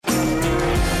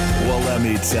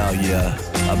Let me tell you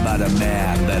about a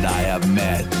man that I have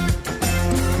met.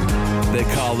 They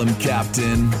call him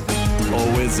Captain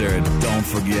or Wizard, don't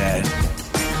forget.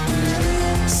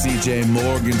 CJ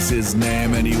Morgan's his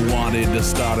name and he wanted to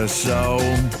start a show,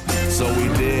 so we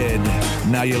did.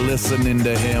 Now you're listening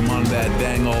to him on that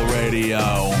dang old radio.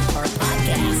 Or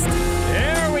podcast.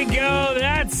 There we go.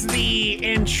 That's the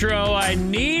intro I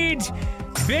need.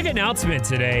 Big announcement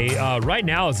today, right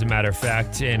now, as a matter of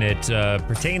fact, and it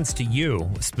pertains to you,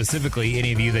 specifically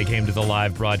any of you that came to the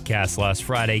live broadcast last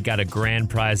Friday, got a grand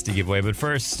prize to give away. But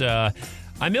first, I'm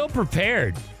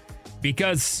ill-prepared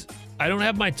because I don't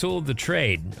have my tool of the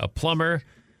trade. A plumber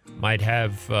might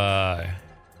have, a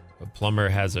plumber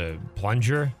has a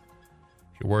plunger.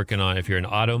 If you're an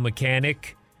auto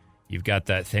mechanic, you've got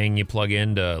that thing you plug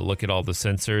in to look at all the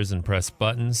sensors and press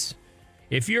buttons.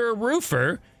 If you're a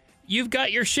roofer, you've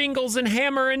got your shingles and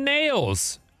hammer and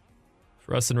nails.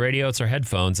 For us in radio, it's our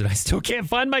headphones, and I still can't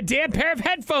find my damn pair of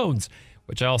headphones,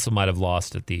 which I also might have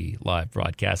lost at the live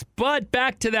broadcast. But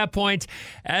back to that point,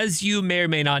 as you may or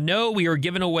may not know, we are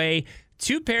giving away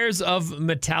 2 pairs of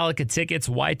Metallica tickets.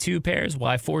 Why 2 pairs?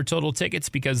 Why 4 total tickets?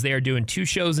 Because they are doing 2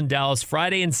 shows in Dallas,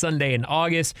 Friday and Sunday in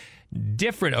August.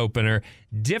 Different opener,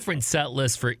 different set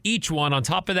list for each one. On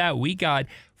top of that, we got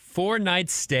 4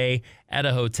 nights stay at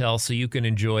a hotel so you can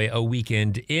enjoy a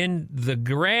weekend in the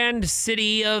grand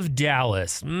city of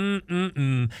Dallas.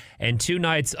 And 2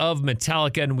 nights of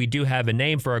Metallica, and we do have a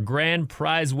name for a grand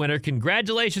prize winner.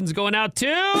 Congratulations going out to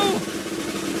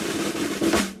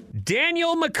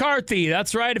Daniel McCarthy.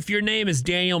 That's right. If your name is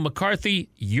Daniel McCarthy,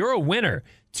 you're a winner.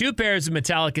 2 pairs of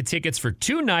Metallica tickets for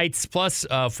 2 nights plus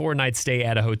 4 nights stay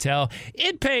at a hotel.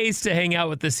 It pays to hang out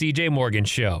with the CJ Morgan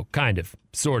Show. Kind of,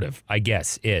 sort of, I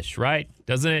guess, ish, right?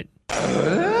 Doesn't it?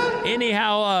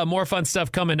 Anyhow, more fun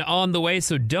stuff coming on the way,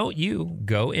 so don't you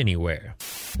go anywhere.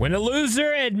 When a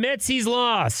loser admits he's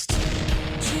lost.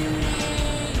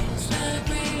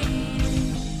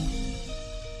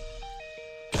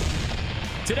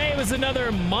 Today was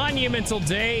another monumental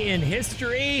day in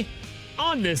history.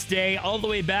 On this day, all the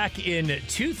way back in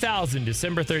 2000,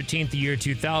 December 13th, the year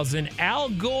 2000, Al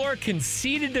Gore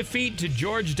conceded defeat to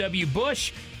George W.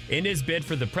 Bush in his bid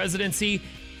for the presidency,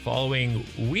 following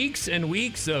weeks and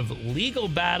weeks of legal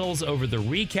battles over the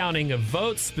recounting of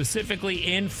votes, specifically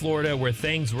in Florida, where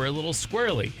things were a little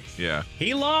squirrely. Yeah.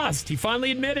 He lost. He finally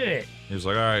admitted it. He was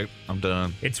like, all right, I'm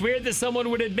done. It's weird that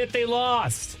someone would admit they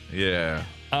lost. Yeah.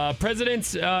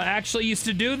 Presidents actually used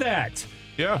to do that.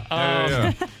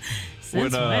 Yeah.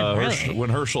 Really? When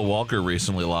Herschel Walker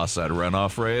recently lost that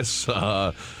runoff race,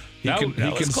 he That was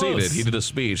conceded. close. He did a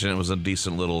speech, and it was a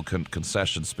decent little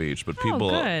concession speech. But people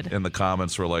good. in the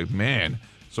comments were like, "Man,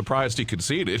 surprised he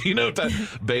conceded."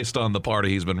 Based on the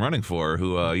party he's been running for,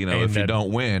 who if you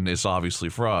don't win, it's obviously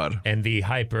fraud. And the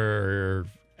hyper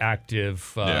active,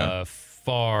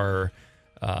 far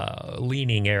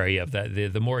leaning area of that,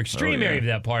 the more extreme area of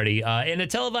that party. In a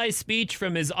televised speech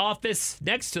from his office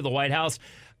next to the White House,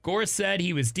 Gore said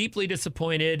he was deeply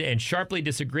disappointed and sharply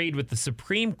disagreed with the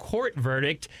Supreme Court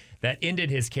verdict that ended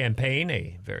his campaign,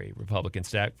 a very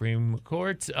Republican-stacked Supreme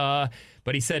Court. But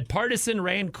he said partisan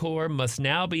rancor must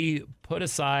now be put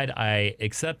aside. I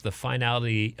accept the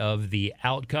finality of the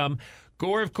outcome.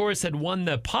 Gore, of course, had won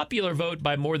the popular vote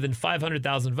by more than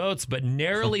 500,000 votes, but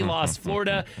narrowly lost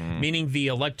Florida, meaning the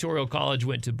Electoral College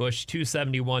went to Bush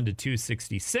 271 to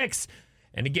 266.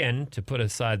 And again, to put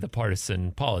aside the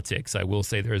partisan politics, I will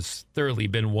say there's thoroughly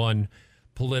been one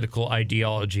political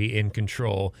ideology in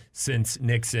control since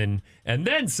Nixon, and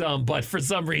then some, but for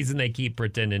some reason they keep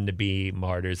pretending to be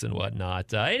martyrs and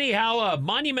whatnot. Anyhow, a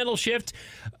monumental shift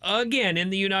again in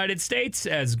the United States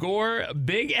as Gore,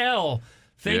 Big L,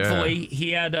 thankfully,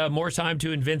 he had more time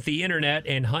to invent the internet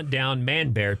and hunt down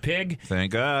Man Bear Pig.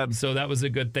 Thank God. So that was a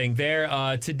good thing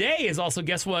there. Today is also,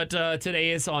 guess what? Today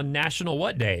is on National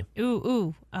what day?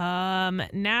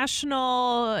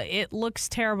 National it looks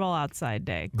terrible outside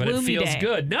day. But Gloomy it feels day.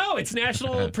 good. No, it's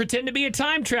National Pretend to be a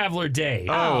Time Traveler Day.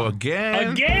 Oh,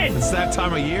 again? Again! It's that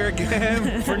time of year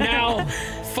again? For now,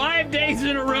 5 days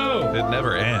in a row. It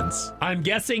never ends. I'm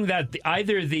guessing that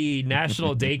either the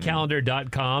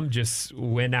nationaldaycalendar.com just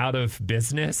went out of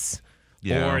business,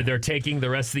 or they're taking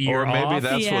the rest of the year Or maybe off.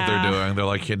 that's what they're doing. They're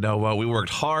like, you know what? We worked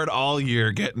hard all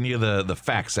year getting you the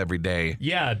facts every day.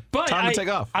 Yeah, but Time to take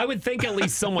off. I would think at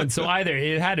least someone. So either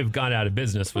it had to have gone out of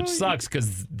business, which sucks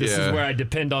because this is where I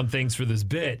depend on things for this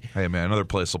bit. Hey, man, another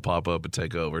place will pop up and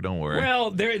take over. Don't worry.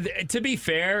 Well, to be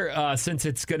fair, since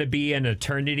it's going to be an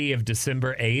eternity of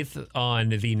December 8th on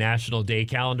the National Day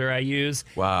calendar I use.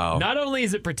 Wow. Not only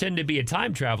is it pretend to be a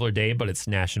time traveler day, but it's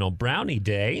National Brownie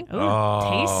Day. Ooh,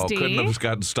 tasty. Couldn't have just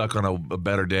got stuck on a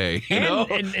better day. You And- know,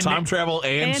 and- time travel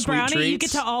and sweet brownie, treats. you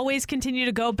get to always continue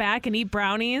to go back and eat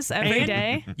brownies every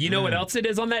day. You know what else it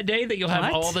is on that day that you'll have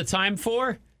What? all the time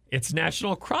for? It's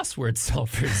National Crossword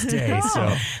Solvers Day.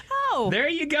 So Oh, there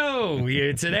you go.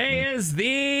 Today is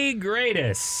the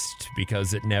greatest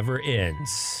because it never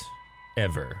ends.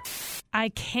 Ever. I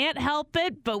can't help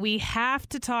it, but we have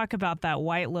to talk about that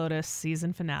White Lotus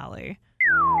season finale.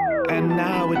 And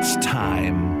now it's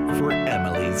time for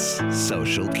Emily's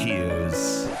social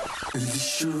cues.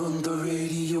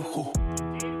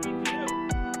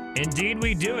 Indeed,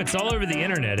 we do. It's all over the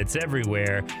internet. It's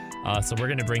everywhere. So we're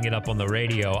going to bring it up on the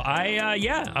radio.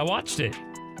 I watched it.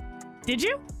 Did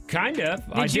you? Kind of.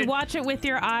 Did you watch it with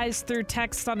your eyes through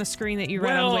text on a screen that you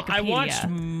read on Well, Wikipedia? I watched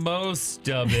most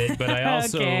of it, but I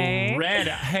also Okay. read.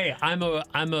 Hey, I'm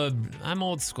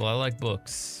old school. I like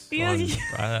books. Yeah.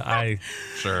 I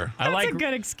Sure. I That's like a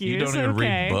good excuse. You don't even okay.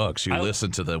 read books. You I-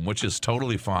 listen to them, which is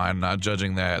totally fine. Not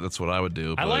judging that. That's what I would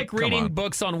do. I but like come reading on.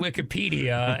 books on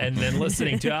Wikipedia and then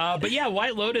listening to. But yeah,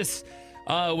 White Lotus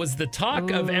was the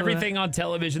talk of Ooh. everything on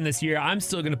television this year. I'm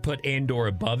still going to put Andor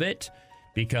above it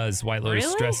because White Lotus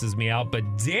Really? stresses me out. But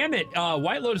damn it,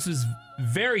 White Lotus is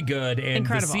very good. And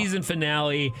Incredible. the season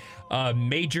finale,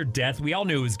 major death. We all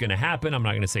knew it was going to happen. I'm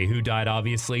not going to say who died,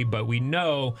 obviously, but we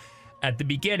know at the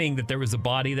beginning that there was a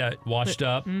body that washed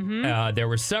up. There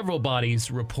were several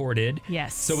bodies reported.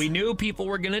 Yes. So we knew people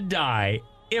were going to die.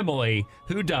 Emily,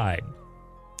 who died?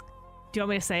 Do you want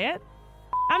me to say it?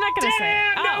 I'm not going to say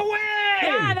it. Damn, no way!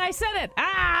 Yeah, I said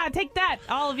it. Take that,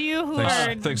 all of you who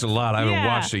are... Thanks a lot. I haven't Yeah.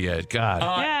 watched it yet. God.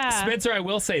 Yeah. Spencer, I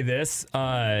will say this.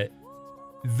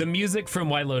 The music from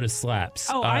White Lotus slaps.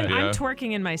 Oh, I'm Yeah.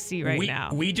 twerking in my seat right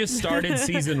now. We just started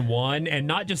season 1, and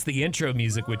not just the intro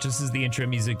music, which this is the intro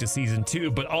music to season 2,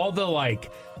 but all the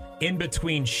in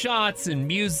between shots and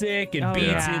music and Oh, beats.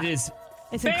 yeah. It is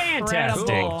It's fantastic.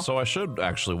 incredible. So I should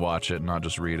actually watch it, not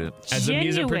just read it. As a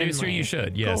music producer, Genuinely. you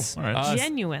should. Yes. All right.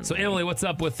 Genuinely. So Emily, what's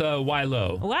up with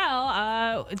Wylo?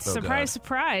 Well, God. surprise,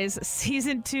 surprise,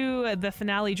 season 2, the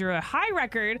finale drew a high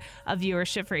record of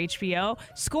viewership for HBO,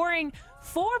 scoring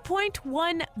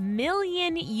 4.1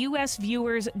 million U.S.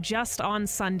 viewers just on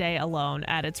Sunday alone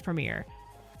at its premiere.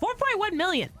 4.1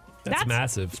 million. That's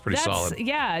massive. It's pretty solid.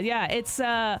 Yeah. It's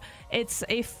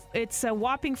a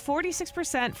whopping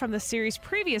 46% from the series'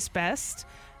 previous best.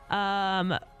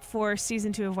 For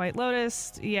season 2 of White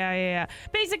Lotus. Yeah.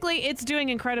 Basically, it's doing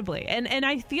incredibly. And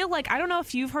I feel like, I don't know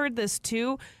if you've heard this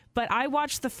too, but I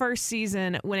watched the first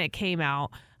season when it came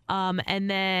out. And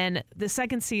then the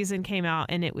second season came out,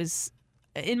 and it was,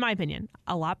 in my opinion,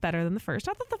 a lot better than the first.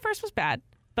 I thought the first was bad,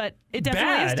 but it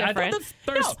definitely is different. I thought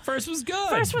the first was good.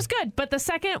 First was good, but the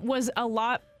second was a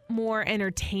lot more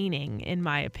entertaining, in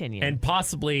my opinion. And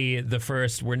possibly the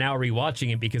first, we're now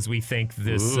rewatching it because we think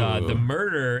this, the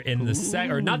murder in the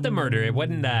second, or not the murder, it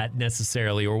wasn't that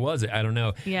necessarily, or was it? I don't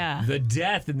know. Yeah. The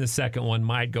death in the second one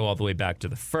might go all the way back to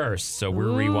the first, so we're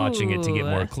rewatching it to get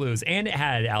more clues. And it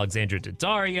had Alexandra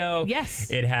Daddario. Yes.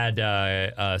 It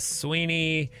had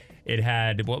Sweeney. It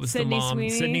had, what was Sydney the mom? Sweeney.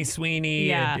 Sydney Sweeney.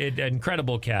 Yeah.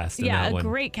 Incredible cast in yeah, that a one.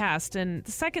 great cast, and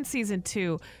the second season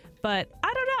too. But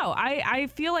I don't know. I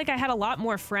feel like I had a lot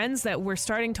more friends that were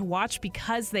starting to watch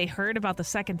because they heard about the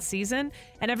second season,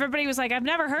 and everybody was like, I've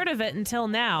never heard of it until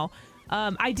now.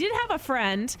 I did have a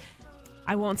friend,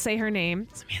 I won't say her name,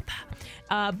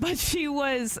 Samantha, but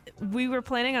we were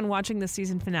planning on watching the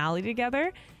season finale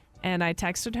together. And I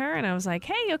texted her and I was like,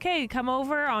 hey, okay, come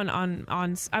over on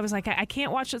I was like, I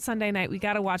can't watch it Sunday night. We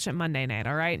got to watch it Monday night.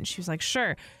 All right. And she was like,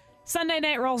 sure. Sunday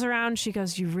night rolls around. She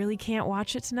goes, you really can't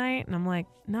watch it tonight? And I'm like,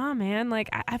 nah, man, like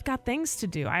I've got things to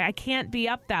do. I can't be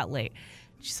up that late.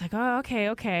 She's like, oh,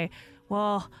 okay.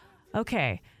 Well,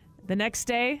 okay. The next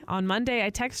day on Monday, I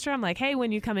text her. I'm like, hey,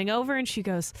 when you coming over? And she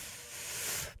goes,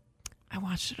 I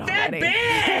watched it already.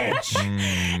 That bitch!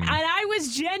 And I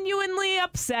was genuinely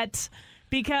upset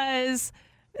because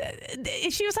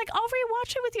she was like, I'll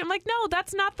rewatch it with you. I'm like, no,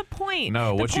 that's not the point.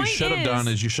 No, The what you point should have done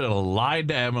is you should have lied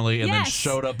to Emily and then Yes.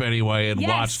 showed up anyway and Yes.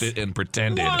 watched it and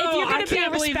pretended. Whoa. if you're I going to be a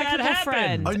can't believe that respectable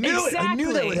happened. friend. I knew it. I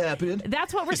knew that would Exactly. happen.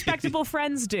 That's what respectable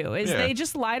friends do. Is Yeah. they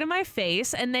just lie to my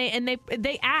face and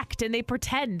they act and they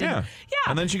pretend. Yeah. And,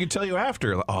 And then she can tell you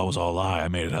after, like, oh, it was all a lie. I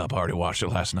made it up. I already watched it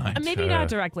last night. Maybe not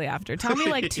directly after. Tell me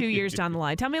like 2 years down the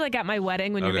line. Tell me like at my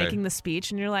wedding when you're Okay. making the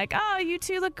speech and you're like, oh, you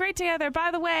two look great together.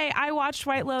 By the way, I watched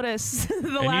White Lotus the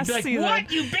And last you'd be like, season.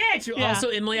 what, you bitch? Yeah. Also,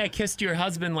 Emily, I kissed your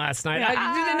husband last night.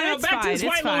 Yeah. No, It's back to this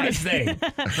fine, White it's fine. Lotus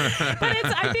thing. But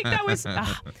I think that was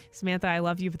Samantha, I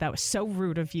love you, but that was so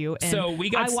rude of you. And So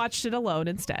we got I watched it alone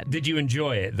instead. Did you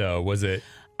enjoy it, though? Was it?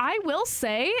 I will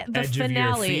say the Edge of your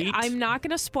finale. feet? I'm not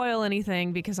going to spoil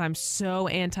anything because I'm so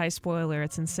anti-spoiler.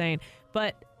 It's insane.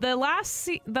 But the last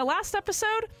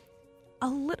episode,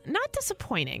 not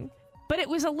disappointing, but it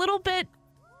was a little bit.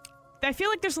 I feel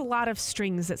like there's a lot of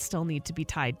strings that still need to be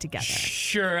tied together.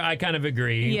 Sure, I kind of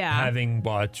agree. Yeah. Having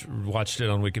watched it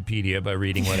on Wikipedia by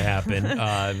reading what happened.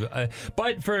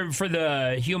 But for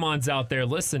the humans out there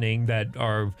listening that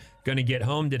are going to get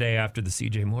home today after the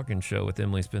CJ Morgan show with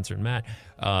Emily, Spencer, and Matt,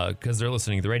 because they're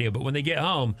listening to the radio. But when they get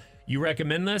home, you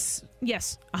recommend this?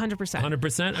 Yes, 100%.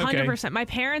 100%? Okay. 100%.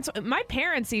 My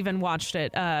parents even watched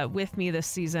it with me this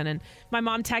season, and my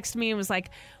mom texted me and was like,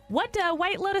 "What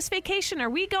White Lotus vacation are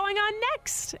we going on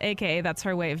next?" AKA, that's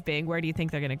her way of being, where do you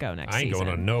think they're going to go next I ain't season?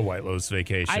 going on no White Lotus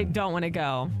vacation. I don't want to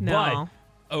go. No.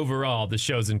 But overall, the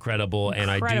show's incredible,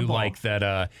 and I do like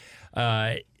that.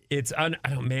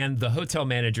 The hotel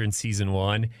manager in season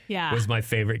 1 was my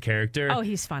favorite character. Oh,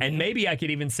 he's funny. And maybe I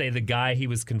could even say the guy he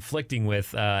was conflicting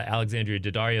with, Alexandria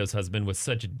Daddario's husband, was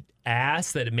such an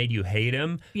ass that it made you hate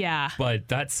him. Yeah. But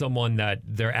that's someone that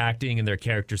their acting and their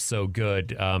character's so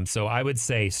good. So I would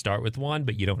say start with 1,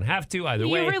 but you don't have to either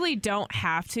way. You really don't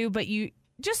have to, but you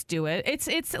just do it. It's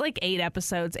like 8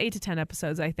 to 10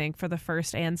 episodes, I think, for the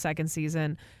first and second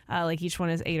season. Like each one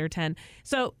is 8 or 10.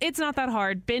 So it's not that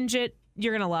hard. Binge it.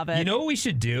 You're going to love it. You know what we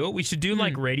should do? We should do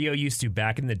like radio used to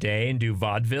back in the day and do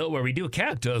vaudeville where we do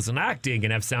characters and acting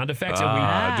and have sound effects. Do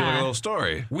like a little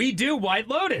story. We do White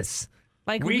Lotus.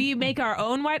 Like we make our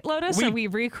own White Lotus, or we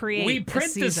recreate. We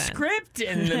print the script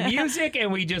and the music,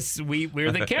 and we're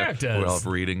the characters. We're all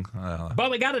reading. But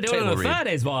we got to do it in a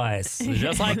Friday's voice,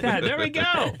 just like that. There we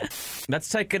go. Let's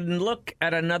take a look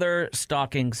at another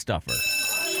stocking stuffer.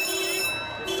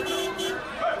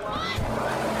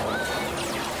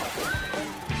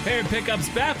 Pair Pickups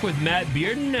back with Matt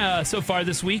Bearden. So far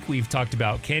this week, we've talked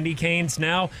about candy canes.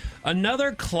 Now,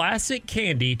 another classic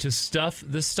candy to stuff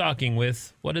the stocking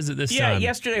with. What is it this time? Yeah,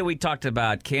 yesterday we talked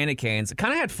about candy canes. I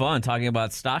kind of had fun talking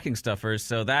about stocking stuffers,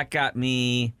 so that got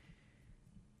me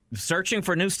searching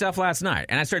for new stuff last night.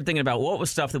 And I started thinking about what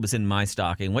was stuff that was in my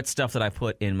stocking, what stuff that I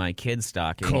put in my kid's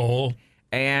stocking. Cool.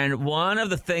 And one of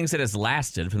the things that has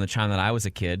lasted from the time that I was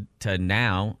a kid to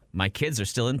now, my kids are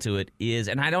still into it, is,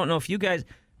 and I don't know if you guys...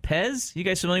 Pez? You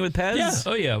guys familiar with Pez? Yeah.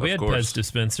 Oh, yeah. We had Pez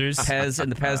dispensers. Pez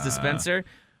and the Pez dispenser.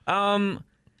 Did a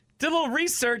little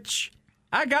research.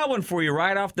 I got one for you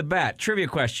right off the bat. Trivia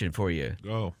question for you.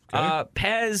 Oh, okay.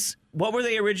 Pez, what were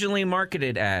they originally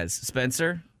marketed as,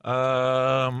 Spencer?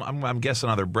 I'm guessing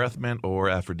either breath mint or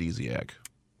aphrodisiac.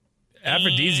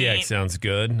 Aphrodisiac sounds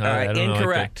good.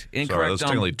 Incorrect. Incorrect. Sorry, those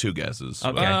are only 2 guesses.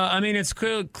 Okay. I mean, it's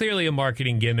clearly a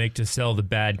marketing gimmick to sell the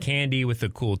bad candy with a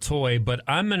cool toy, but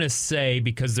I'm going to say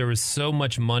because there was so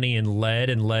much money in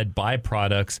lead and lead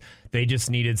byproducts, they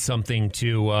just needed something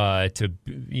to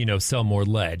sell more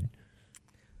lead.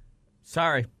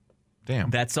 Sorry.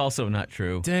 Damn. That's also not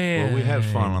true. Damn. Well, we had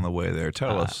fun on the way there.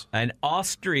 Tell us. An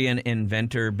Austrian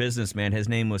inventor, businessman, his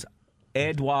name was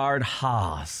Eduard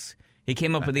Haas. He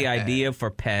came up with the idea for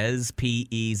Pez,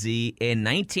 P-E-Z, in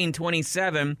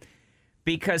 1927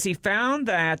 because he found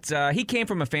that he came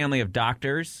from a family of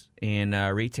doctors and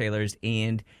retailers.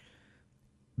 And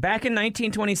back in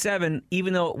 1927,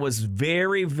 even though it was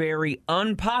very, very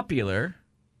unpopular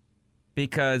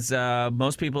because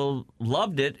most people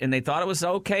loved it and they thought it was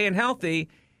okay and healthy,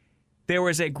 there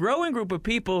was a growing group of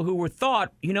people who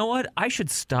thought, you know what, I should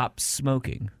stop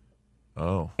smoking.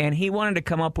 Oh. And he wanted to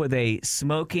come up with a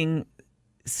smoking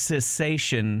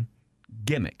cessation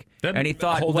gimmick. And he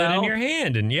thought, hold it in your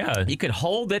hand, and you could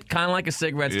hold it kind of like a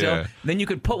cigarette still. Then you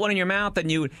could put one in your mouth,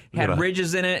 and you had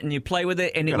ridges in it, and you play with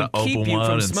it, and it would keep you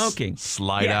from smoking.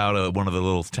 Slide out one of the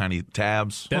little tiny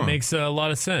tabs. That makes a lot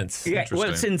of sense. Yeah,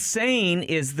 what's insane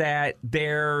is that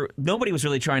nobody was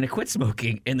really trying to quit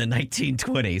smoking in the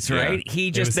 1920s,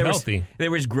 right? There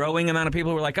was growing amount of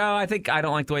people who were like, oh, I think I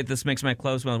don't like the way this makes my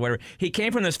clothes smell, whatever. He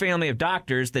came from this family of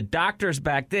doctors. The doctors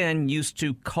back then used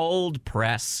to cold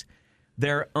press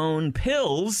their own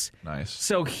pills. Nice.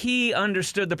 So he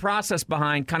understood the process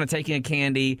behind kind of taking a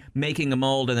candy, making a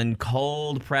mold, and then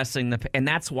cold pressing and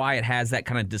that's why it has that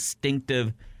kind of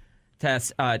distinctive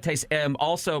taste.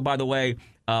 Also, by the way,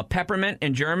 peppermint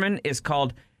in German is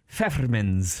called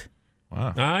Pfefferminz.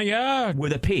 Wow. Yeah.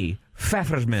 With a P.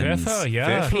 Pfefferminz. Pfeffer,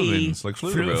 yeah. Pfefferminz, like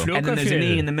Pflugerville. And then there's an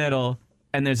E in the middle,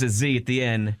 and there's a Z at the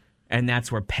end. And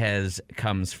that's where Pez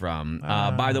comes from.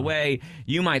 By the way,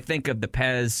 you might think of the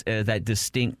Pez as that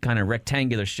distinct kind of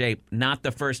rectangular shape. Not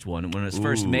the first one. When it was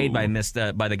first made by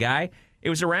the guy, it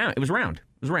was round.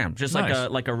 was around, just Nice.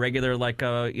 like a regular like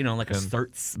a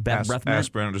Sturt's breath mint.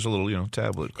 Aspirin, just a little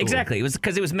tablet. Cool. Exactly. It was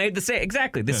because it was made the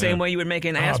same way you would make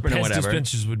an aspirin or Pez whatever.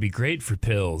 dispensers would be great for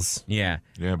pills. Yeah.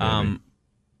 Yeah, baby.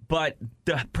 But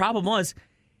the problem was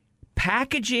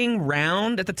packaging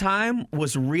round at the time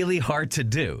was really hard to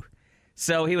do.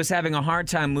 So he was having a hard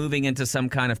time moving into some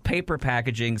kind of paper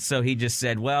packaging. So he just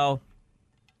said, well,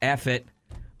 F it.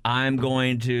 I'm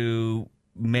going to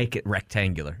make it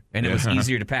rectangular. And it was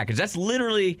easier to package. That's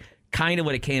literally kind of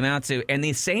what it came out to. And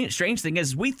the strange thing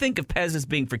is we think of Pez as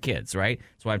being for kids, right?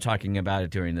 That's why I'm talking about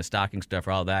it during the stocking stuff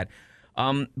or all that.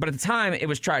 But at the time, it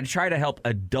was try to help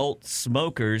adult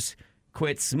smokers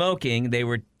quit smoking. They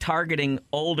were targeting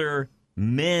older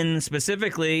men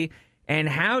specifically. And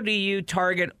how do you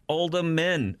target older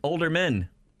men?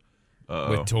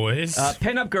 With toys?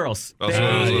 Pinup girls. Oh,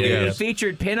 They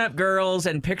featured pinup girls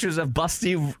and pictures of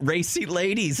busty, racy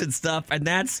ladies and stuff. And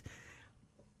that's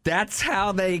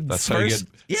how they That's first...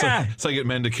 how you get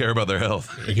men to care about their health.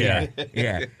 Yeah.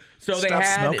 So they Stop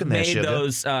had smoking that made shit,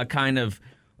 those kind of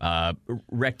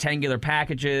rectangular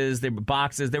packages. They were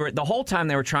boxes. The whole time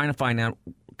they were trying to find out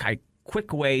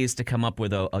quick ways to come up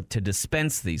with to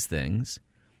dispense these things.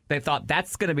 They thought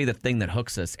that's going to be the thing that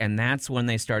hooks us, and that's when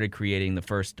they started creating the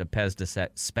first Pez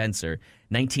dispenser,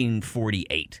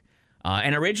 1948.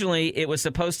 And originally, it was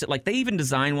supposed to, they even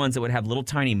designed ones that would have little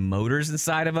tiny motors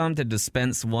inside of them to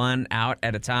dispense one out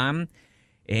at a time.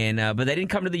 And but they didn't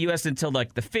come to the U.S. until, the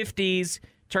 50s.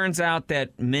 Turns out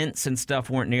that mints and stuff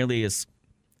weren't nearly as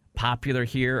popular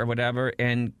here or whatever,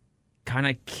 and kind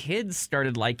of kids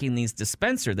started liking these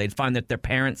dispensers. They'd find that their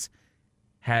parents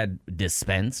had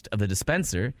dispensed of the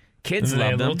dispenser. Kids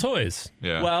loved them. Little toys.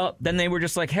 Yeah. Well, then they were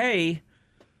just like, hey,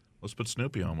 let's put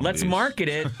Snoopy on one let's of these. market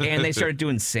it. And they started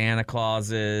doing Santa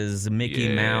Clauses,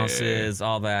 Mickey Mouses,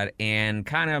 all that. And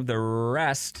kind of the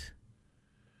rest,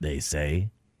 they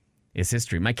say, is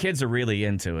history. My kids are really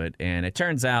into it. And it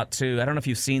turns out, too, I don't know if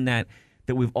you've seen that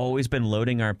we've always been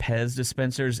loading our Pez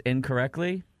dispensers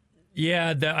incorrectly.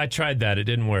 Yeah, I tried that. It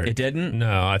didn't work. It didn't?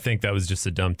 No, I think that was just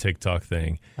a dumb TikTok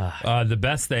thing. The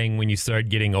best thing when you start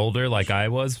getting older, like I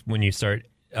was, when you start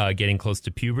getting close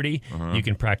to puberty, you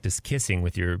can practice kissing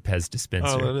with your Pez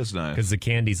dispenser. Oh, that is nice. Because the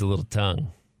candy's a little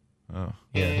tongue. Oh.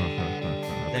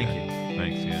 Yeah. Thank you.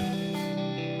 Thanks, yeah.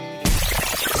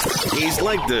 He's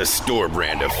like the store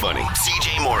brand of funny.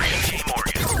 CJ Morgan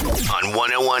on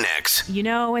 101X. You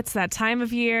know, it's that time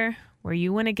of year where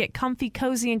you want to get comfy,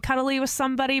 cozy, and cuddly with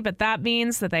somebody, but that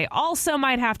means that they also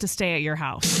might have to stay at your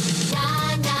house.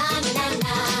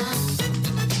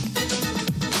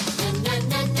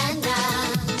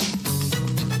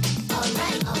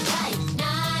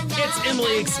 It's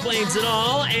Emily Explains It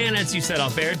All, and as you said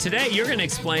off air, today you're going to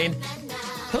explain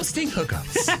hosting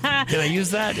hookups. Can I use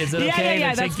that? Is it okay?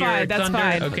 Yeah, to that's take your fine. That's thunder?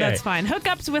 fine. Okay. That's fine.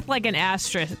 Hookups with an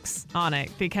asterisk on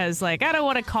it because I don't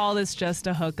want to call this just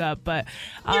a hookup, but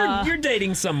You're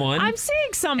dating someone. I'm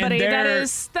seeing somebody And that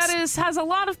they're- is has a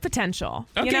lot of potential.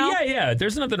 Okay, you know? yeah.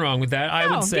 There's nothing wrong with that. I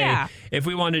No, would say yeah. if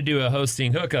we wanted to do a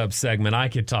hosting hookup segment, I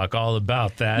could talk all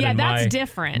about that. Yeah, and that's my,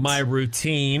 different. My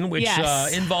routine, which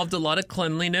Yes. involved a lot of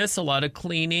cleanliness, a lot of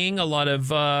cleaning, a lot of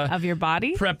Your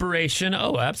body. preparation.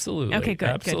 Oh, absolutely. Okay, good,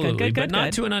 absolutely. good, but not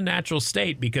good. to an unnatural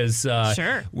state because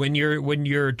Sure. when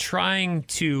you're trying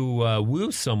to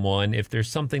woo someone, if there's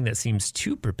something that seems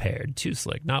too prepared, too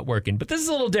slick, not working. But this is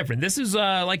a little different. This is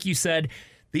like you said.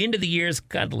 The end of the year is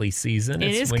cuddly season.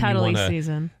 It It's is when cuddly you wanna,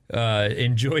 season.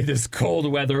 enjoy this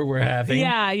cold weather we're having.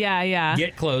 Yeah.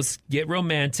 Get close, get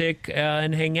romantic,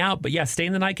 and hang out. But yeah,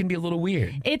 staying the night can be a little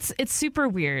weird. It's super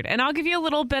weird, and I'll give you a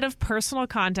little bit of personal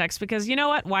context because you know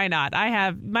what? Why not?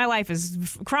 My life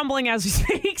is crumbling as we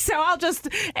speak, so I'll just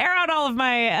air out all of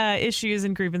my issues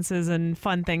and grievances and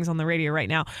fun things on the radio right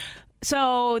now.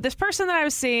 So this person that I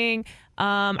was seeing,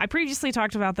 I previously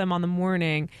talked about them on the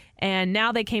morning, and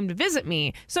now they came to visit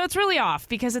me. So it's really off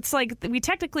because it's like we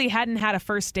technically hadn't had a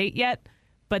first date yet,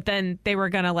 but then they were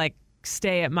gonna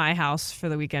stay at my house for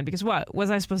the weekend because what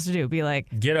was I supposed to do? Be like,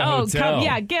 Get a oh,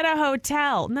 hotel. get a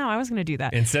hotel. No, I wasn't gonna do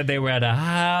that. Instead, they were at a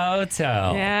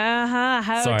hotel. Yeah,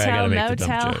 Sorry, I hotel, gotta make the dumb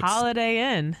motel, jokes.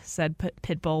 Holiday Inn, said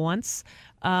Pitbull once.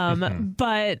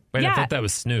 But Wait, yeah, I thought that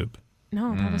was Snoop.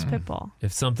 no, that was Pitbull.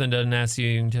 If something doesn't ask you,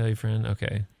 you can tell your friend.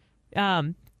 Okay.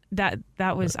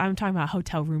 That was I'm talking about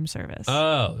hotel room service.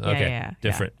 Oh, okay. Yeah.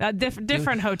 Different.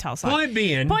 Different hotel side. Point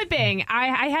being,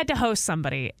 I had to host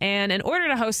somebody, and in order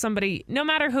to host somebody, no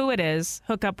matter who it is,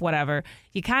 hook up, whatever,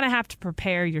 you kind of have to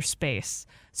prepare your space.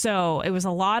 So it was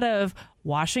a lot of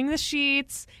washing the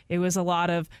sheets. It was a lot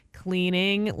of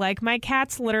cleaning like my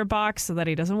cat's litter box so that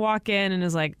he doesn't walk in and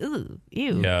is like, ooh,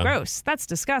 ew, gross. That's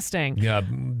disgusting. Yeah,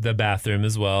 the bathroom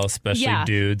as well, especially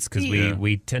dudes, because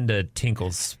we tend to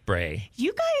tinkle spray.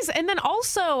 You guys, and then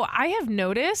also I have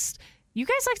noticed you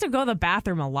guys like to go to the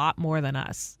bathroom a lot more than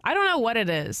us. I don't know what it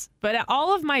is, but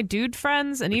all of my dude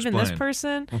friends and even this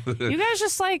person, you guys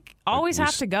just like always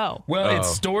have to go. Well,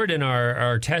 it's stored in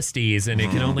our testes, and it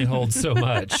can only hold so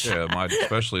much. Yeah,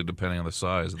 especially depending on the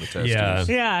size of the testes.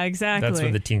 Yeah, exactly. That's where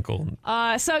the tinkle.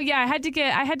 So yeah, I had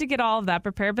to get all of that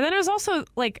prepared, but then it was also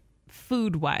like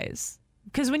food wise,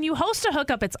 because when you host a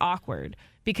hookup, it's awkward.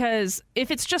 Because if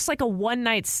it's just like a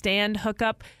one-night stand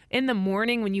hookup in the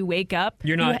morning when you wake up,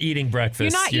 you're not eating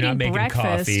breakfast. You're not making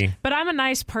coffee. But I'm a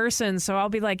nice person, so I'll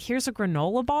be like, "Here's a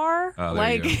granola bar,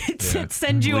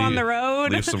 send you leave, on the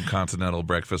road." Leave some continental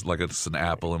breakfast, like it's an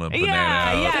apple and a banana.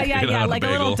 Yeah, like a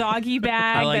little doggy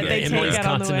bag that they take out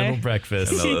on the way. Continental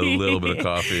breakfast, and a little bit of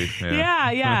coffee.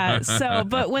 Yeah. So,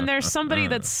 but when there's somebody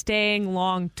that's staying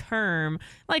long term,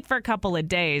 like for a couple of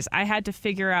days, I had to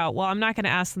figure out. Well, I'm not going to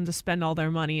ask them to spend all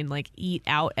their money and like eat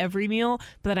out every meal,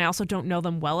 but then I also don't know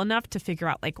them well enough to figure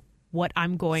out like what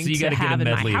I'm going to have in my house. So you got to get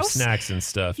a medley of snacks and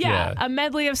stuff. Yeah, a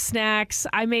medley of snacks.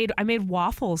 I made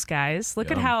waffles, guys.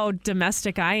 Look at how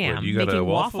domestic I am. You got making a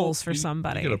waffles for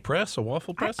somebody. You got a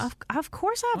waffle press? Of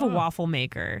course I have a waffle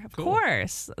maker. Of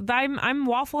course. I'm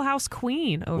Waffle House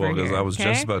queen over here. Well, because I was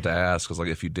just about to ask, because like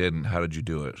if you didn't, how did you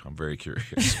do it? I'm very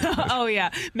curious. Oh yeah,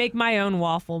 make my own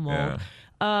waffle mold.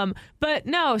 But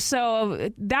no,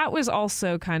 so that was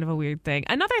also kind of a weird thing.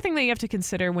 Another thing that you have to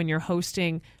consider when you're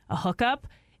hosting a hookup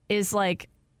is like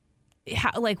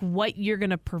what you're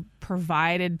going to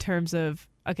provide in terms of,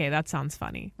 okay, that sounds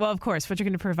funny. Well, of course, what you're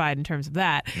going to provide in terms of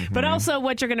that, but also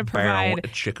what you're going to provide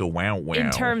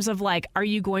in terms of like, are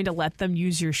you going to let them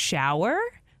use your shower?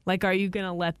 Like, are you going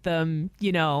to let them,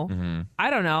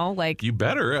 I don't know, like... You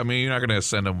better. I mean, you're not going to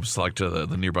send them, like, to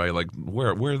the nearby, like,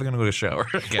 where are they going to go to shower,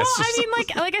 I guess? Well, I mean,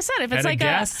 like I said, if it's at like a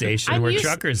gas station where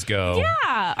truckers go.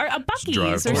 Yeah, or a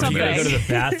Buc-ee's or something. If you got to go to the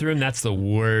bathroom, that's the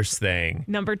worst thing.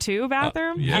 Number 2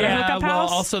 bathroom? Yeah, at a hookup well,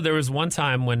 house? also, there was one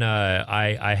time when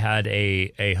I had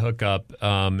a hookup,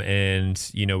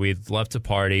 and, we'd left a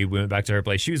party. We went back to her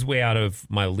place. She was way out of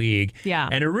my league. Yeah.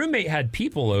 And her roommate had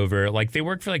people over. Like, they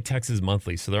work for, like, Texas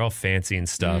Monthly, so they're all fancy and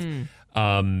stuff.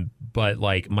 But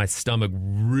like my stomach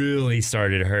really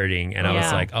started hurting, and I was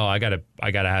like, oh, I gotta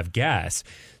have gas.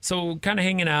 So kind of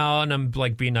hanging out, and I'm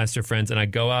like being nice to friends, and I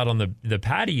go out on the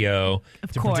patio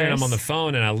pretend I'm on the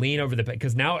phone, and I lean over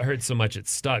because now it hurts so much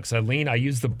it's stuck. So I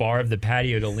use the bar of the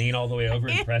patio to lean all the way over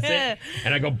and press it,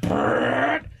 and I go.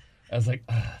 Brrr! I was like,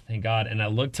 oh, thank God. And I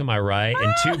look to my right,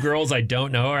 and 2 girls I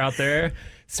don't know are out there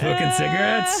smoking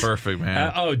cigarettes. Perfect,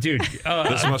 man. Dude.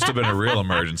 This must have been a real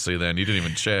emergency then. You didn't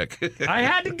even check. I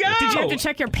had to go. Did you have to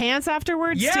check your pants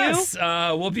afterwards, too? Yes.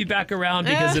 We'll be back around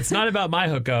because it's not about my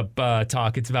hookup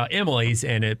talk. It's about Emily's,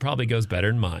 and it probably goes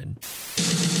better than mine.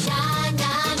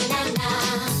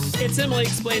 It's Emily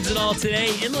Explains It All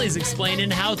today. Emily's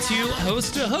explaining how to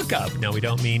host a hookup. Now, we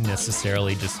don't mean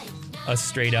necessarily just a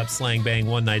straight up slang bang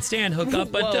one night stand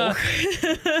hookup, but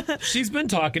she's been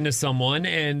talking to someone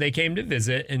and they came to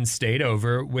visit and stayed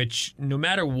over, which no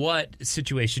matter what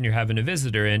situation you're having a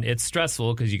visitor in, it's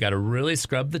stressful because you got to really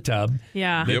scrub the tub,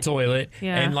 the toilet.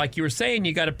 Yeah. And like you were saying,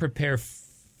 you got to prepare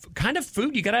kind of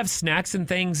food. You got to have snacks and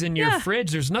things in your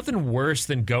fridge. There's nothing worse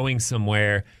than going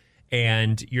somewhere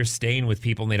and you're staying with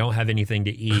people and they don't have anything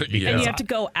to eat. And you have to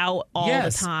go out all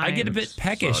the time. I get a bit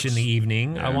peckish in the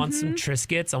evening. I want some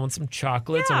Triscuits. I want some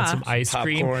chocolates. I want some ice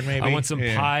cream. Popcorn, maybe. I want some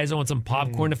pies. I want some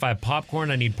popcorn. If I have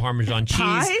popcorn, I need Parmesan cheese.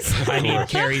 Pies? I need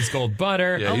Carrie's Gold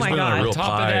Butter. Oh my God. On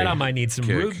top of that, I might need some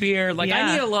root beer. Like,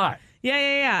 I need a lot.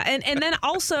 Yeah. And then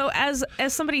also, as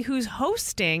somebody who's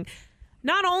hosting,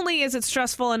 not only is it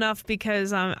stressful enough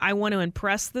because I want to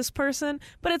impress this person,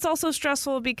 but it's also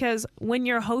stressful because when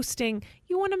you're hosting,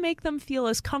 you want to make them feel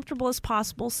as comfortable as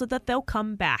possible so that they'll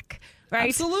come back, right?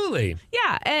 Absolutely.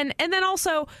 Yeah, and then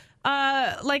also,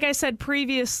 like I said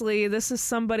previously, this is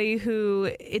somebody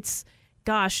who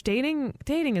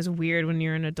dating is weird when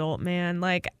you're an adult man.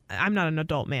 Like, I'm not an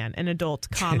adult man, an adult,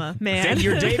 man.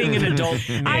 You're dating an adult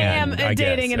man. I am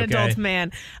dating an adult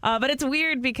man. But it's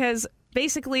weird because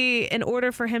basically, in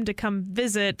order for him to come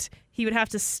visit, he would have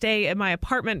to stay at my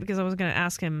apartment because I was going to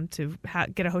ask him to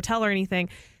get a hotel or anything.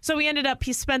 So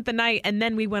he spent the night, and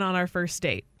then we went on our first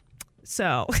date.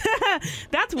 So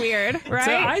that's weird, right? It's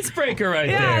an icebreaker there.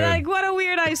 Yeah, like what a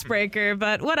weird icebreaker,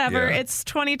 but whatever. Yeah. It's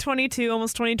 2022,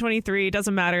 almost 2023. It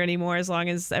doesn't matter anymore as long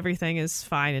as everything is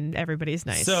fine and everybody's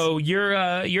nice. So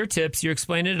your tips, you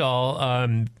explained it all.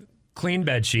 clean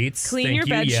bed sheets. Clean Thank your you.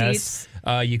 bed Yes. sheets.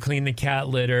 You clean the cat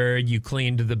litter. You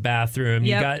cleaned the bathroom.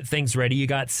 You Yep. got things ready. You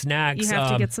got snacks. You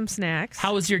have to get some snacks.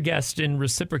 How was your guest in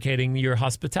reciprocating your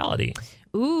hospitality?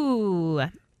 Ooh,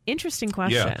 interesting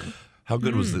question. Yeah. How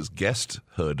good was this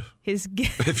guesthood, His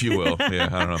if you will? Yeah,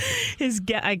 I don't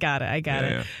know. I got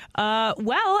it. Yeah.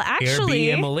 Well, actually,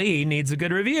 Airbnb needs a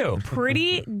good review.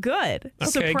 pretty good. Okay,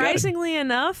 Surprisingly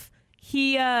enough,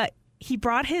 he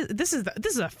brought his. This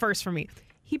is a first for me.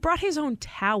 He brought his own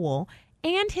towel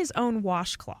and his own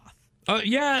washcloth.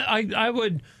 Yeah, I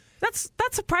would. That's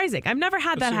surprising. I've never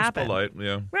had that Seems happen. polite,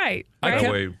 yeah. Right. That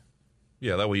right? way,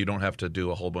 that way you don't have to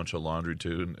do a whole bunch of laundry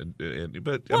too.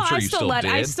 But Well, I'm sure you still did.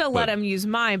 I still let him use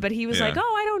mine, but he was Yeah. like,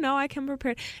 "Oh, I don't know. I can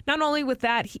prepare." Not only with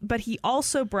that, but he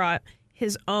also brought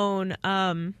his own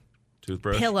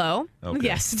Toothbrush? pillow. Okay.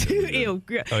 Yes. Ew.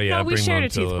 Oh, yeah, No, we bring shared one a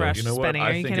pillow. toothbrush. You know what? Spenny, are I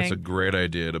you think kidding? it's a great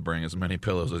idea to bring as many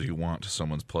pillows as you want to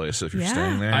someone's place if you're Yeah.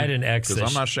 staying there. I had an ex because that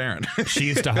I'm not sharing. She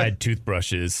used to hide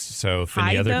toothbrushes, so if any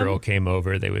Hide other them? girl came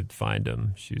over, they would find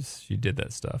them. She did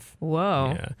that stuff.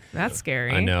 Whoa, Yeah. that's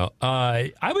scary. I know.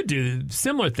 I would do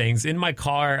similar things. In my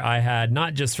car, I had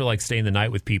not just for like staying the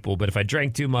night with people, but if I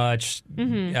drank too much,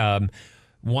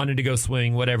 wanted to go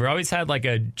swimming, whatever, I always had like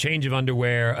a change of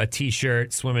underwear, a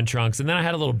T-shirt, swimming trunks, and then I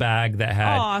had a little bag that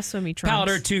had Aw, swimmy trunks.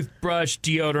 powder, toothbrush,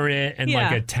 deodorant, and Yeah.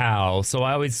 like a towel. So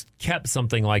I always kept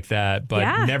something like that, but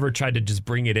Yeah. never tried to just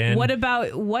bring it in. What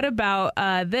about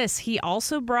this? He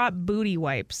also brought booty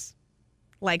wipes,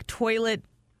 like toilet,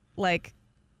 like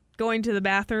going to the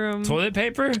bathroom. Toilet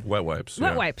paper? Wet wipes.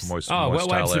 Wet yeah. wipes. Moist, Oh, moist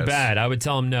wet wipes are towelettes. bad. I would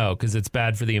tell him no because it's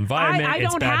bad for the environment. I It's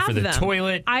don't bad have for the them.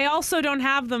 toilet. I also don't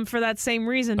have them for that same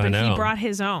reason, I but he know. brought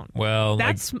his own. Well,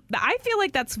 like, I feel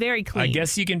like that's very clean. I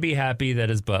guess you can be happy that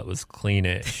his butt was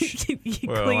cleanish.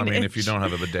 Well, I mean, if you don't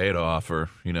have a bidet to offer,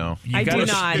 You I gotta-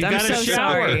 do not. you I'm gotta so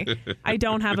shower. sorry. I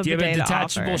don't have a Do you have a bidet to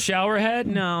detachable offer. shower head?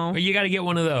 No. Or you got to get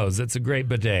one of those. That's a great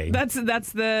bidet. That's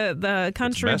the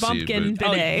country It's messy, bumpkin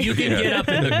but- bidet. You can get up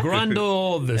in the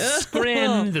grundle, the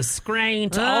scrim, the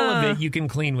scraint, all of it. You can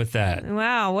clean with that.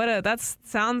 Wow,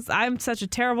 I'm such a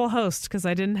terrible host because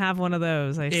I didn't have one of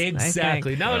those. I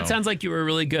Exactly. think. No, it sounds like you were a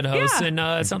really good host, Yeah. and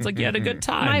it sounds like you had a good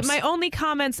time. My only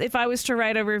comments, if I was to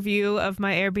write a review of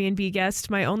my Airbnb guest,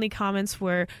 my only comments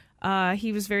were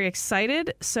he was very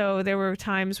excited. So there were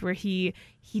times where he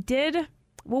did.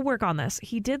 We'll work on this.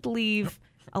 He did leave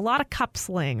a lot of cups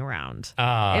laying around.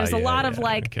 It was a lot of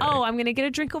like, okay. oh, I'm going to get a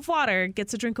drink of water.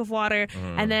 Gets a drink of water,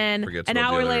 and then forgets an about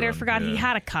the hour other later one. forgot he Yeah.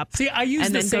 had a cup. See, I use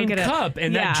and the then go same get a- cup,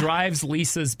 and that Yeah. drives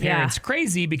Lisa's parents Yeah.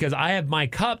 crazy because I have my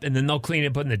cup, and then they'll clean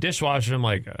it, put it in the dishwasher. I'm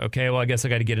like, okay, well, I guess I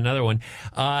got to get another one.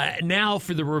 Now,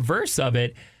 for the reverse of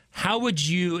it, how would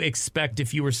you expect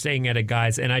if you were staying at a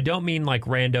guy's, and I don't mean like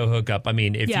rando hookup. I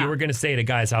mean, if Yeah. you were going to stay at a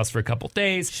guy's house for a couple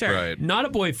days, Sure. Right. not a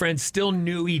boyfriend, still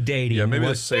newy dating. Yeah, maybe What-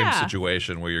 the same Yeah.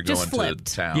 situation where you're Just going flipped.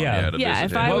 to town Yeah. to Yeah,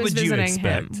 visit if I him. What was would you visiting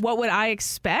him, expect? what would I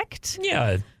expect?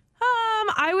 Yeah.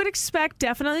 I would expect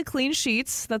definitely clean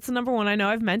sheets. That's the number one. I know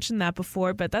I've mentioned that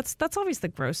before, but that's always the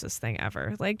grossest thing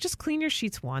ever. Like, just clean your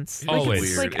sheets once. Like, Always.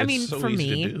 it's like, I It's mean, so for easy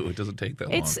me, to do. It doesn't take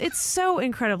that it's long. it's so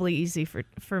incredibly easy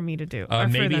for me to do. Or for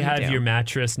Maybe them to have do. your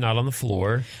mattress not on the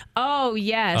floor. Oh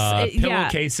yes,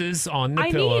 Pillowcases on the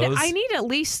pillows. I need at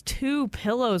least 2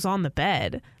 pillows on the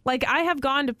bed. Like, I have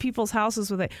gone to people's houses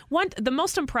with it. The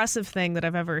most impressive thing that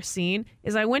I've ever seen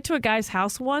is I went to a guy's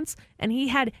house once and he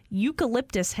had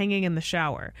eucalyptus hanging in the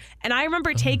shower. And I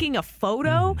remember taking a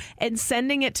photo and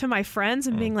sending it to my friends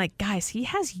and being like, guys, he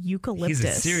has eucalyptus. He's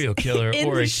a serial killer in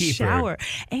or the a keeper. shower.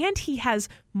 And he has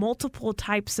multiple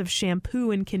types of shampoo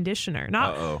and conditioner.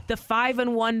 Not the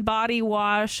 5-in-1 body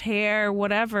wash, hair,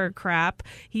 whatever crap.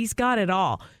 He's got it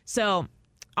all. So,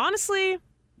 honestly,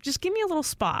 just give me a little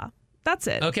spa. That's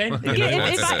it. Okay.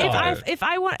 If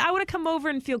I want to come over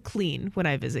and feel clean when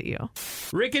I visit you.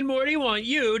 Rick and Morty want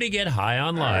you to get high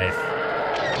on life.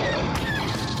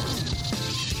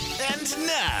 And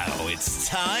now it's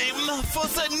time for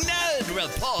the Nerd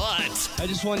Report. I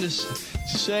just wanted to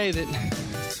say that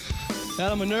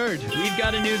I'm a nerd. We've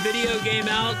got a new video game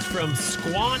out from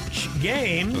Squanch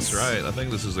Games. That's right. I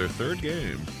think this is their 3rd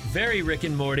game. Very Rick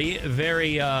and Morty.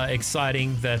 Very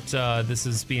exciting that this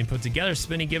is being put together.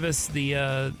 Spinny, give us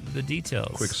the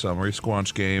details. Quick summary.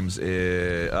 Squanch Games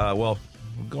is, well,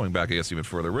 going back, I guess, even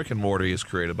further. Rick and Morty is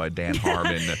created by Dan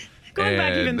Harmon Going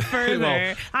back even And- further,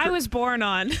 well, I was born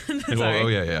on. Sorry. Oh,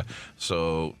 yeah.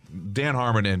 So Dan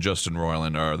Harmon and Justin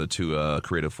Roiland are the two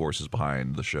creative forces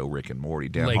behind the show Rick and Morty.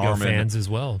 Dan Lego Harmon, fans as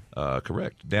well.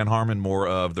 correct. Dan Harmon, more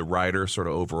of the writer, sort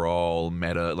of overall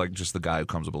meta, like just the guy who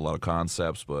comes up with a lot of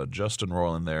concepts, but Justin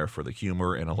Roiland there for the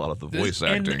humor and a lot of the voice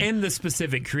acting. And the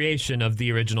specific creation of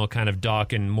the original kind of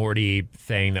Doc and Morty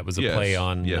thing that was a Yes. play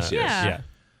on. Yes. Yeah.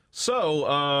 So,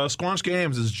 Squanch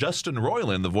Games is Justin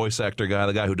Roiland, the voice actor guy,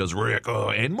 the guy who does Rick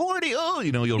and Morty.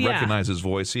 You'll recognize his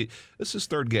voice. This is his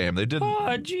third game. They did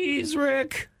Oh, geez,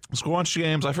 Rick. Squanch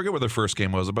Games. I forget what their first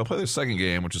game was, but I played their second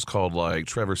game, which is called like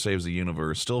Trevor Saves the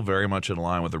Universe. Still very much in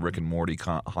line with the Rick and Morty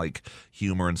like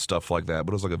humor and stuff like that,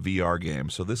 but it was like a VR game.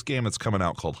 So this game that's coming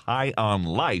out called High on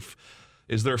Life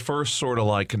is their first sort of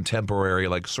like contemporary,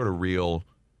 like sort of real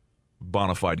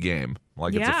bona fide game.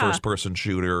 Like it's a first person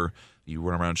shooter. You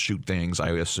run around, shoot things, I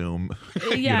assume.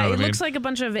 Yeah, You know what it I mean? looks like a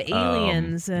bunch of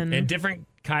aliens and different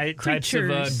types of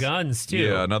Creatures. guns, too.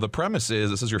 Yeah, now the premise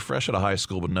is it says you're fresh out of high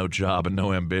school with no job and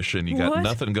no ambition. You got What?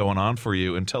 nothing going on for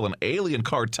you until an alien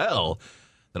cartel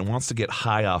that wants to get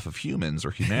high off of humans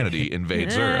or humanity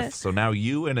invades Earth. So now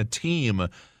you and a team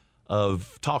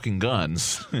of talking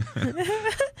guns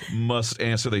must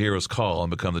answer the hero's call and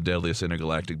become the deadliest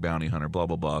intergalactic bounty hunter, blah,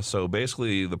 blah, blah. So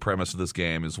basically the premise of this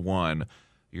game is one,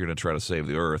 you're going to try to save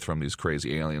the Earth from these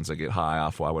crazy aliens that get high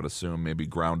off, I would assume, maybe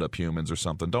ground up humans or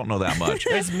something. Don't know that much.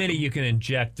 As many you can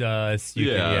inject us.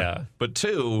 Yeah. But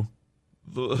two,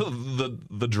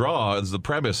 the draw is the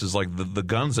premise is like the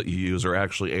guns that you use are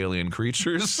actually alien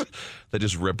creatures that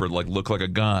just rip or like look like a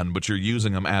gun, but you're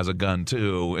using them as a gun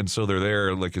too, and so they're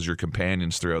there like as your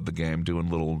companions throughout the game, doing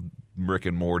little Rick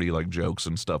and Morty like jokes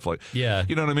and stuff like. Yeah.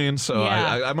 You know what I mean? So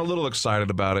Yeah. I'm a little excited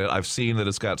about it. I've seen that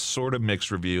it's got sort of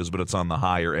mixed reviews, but it's on the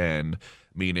higher end,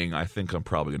 meaning I think I'm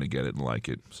probably going to get it and like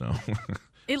it. So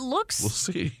it looks we'll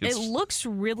see. it looks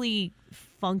really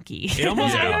funky. It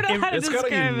almost- I don't know how to It's got a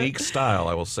describe unique style,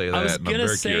 I will say that, I was and I'm gonna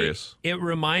very say curious. it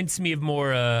reminds me of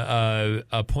more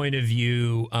a point of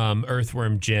view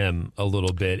Earthworm Jim a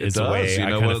little bit. Is does, a way you I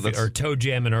know kind what, of that's- or Toe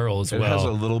Jam and Earl as It well. has a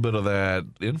little bit of that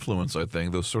influence, I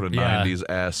think. Those sort of Yeah.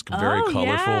 90s-esque, very Oh,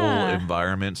 colorful yeah.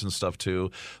 environments and stuff, too.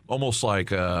 Almost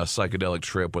like a psychedelic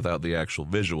trip without the actual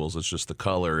visuals. It's just the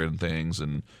color and things.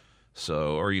 And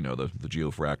so, or, you know, the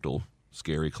geofractal,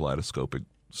 scary, kaleidoscopic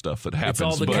stuff that happens. It's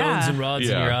all the but, cones and rods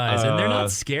in Yeah, your eyes, and they're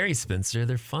not scary, Spencer.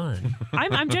 They're fun.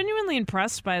 I'm genuinely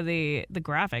impressed by the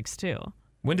graphics too.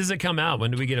 When does it come out?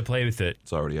 When do we get to play with it?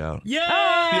 It's already out. Yeah.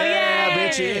 Yeah, Yay!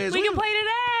 bitches. We can play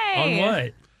today. On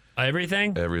what?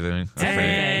 Everything? Everything. I think.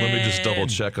 Dang. Let me just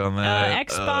double-check on that.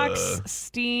 Xbox,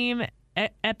 Steam,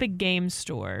 Epic Games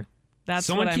Store. That's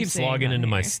Someone what I'm keeps seeing logging on into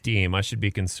my here. Steam. I should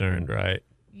be concerned, right?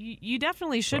 You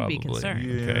definitely should be Probably. concerned.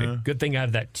 Yeah. Okay. Good thing I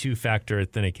have that two-factor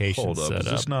authentication Hold up. set Is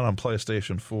up. this not on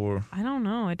PlayStation 4? I don't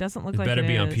know. It doesn't look It like better it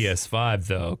be on is. PS5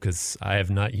 though, because I have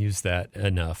not used that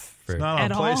enough. For Not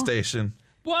At on all? PlayStation.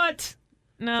 what?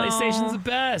 No. PlayStation's the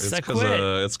best. It's I because quit.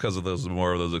 it's because of those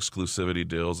more of those exclusivity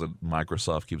deals that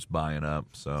Microsoft keeps buying up.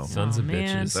 So Sons of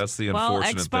man. bitches. that's the Well,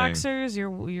 unfortunate thing. Xboxers,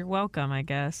 you're welcome, I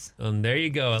guess. There you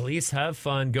go. At least have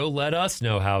fun. Go let us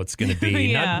know how it's going to be.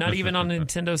 Yeah. Not even on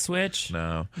Nintendo Switch.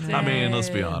 No, I mean, let's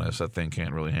be honest. That thing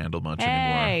can't really handle much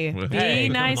Hey, anymore. be Hey,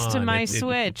 come nice to on. my It-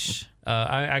 Switch.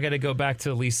 I got to go back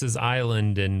to Lisa's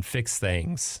Island and fix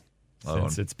things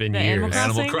since it's been The years.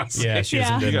 Animal Animal Crossing. Yeah, she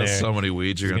hasn't Yeah. You been got there. so many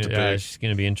weeds you're going to pick. She's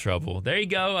going to be in trouble. There you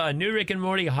go. New Rick and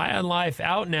Morty High on Life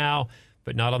out now,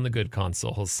 but not on the good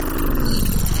consoles.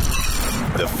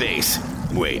 The face.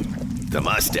 Wait, the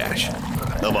mustache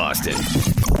of Austin.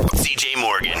 CJ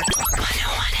Morgan.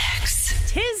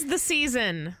 101X. Tis the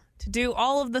season to do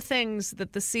all of the things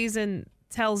that the season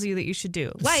tells you that you should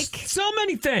do. Like So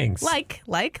many things. I'm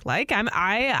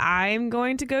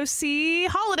going to go see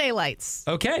Holiday Lights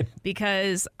Okay.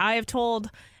 because I have told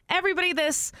everybody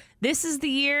this is the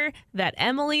year that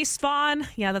Emily Spawn,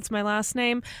 yeah, that's my last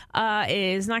name,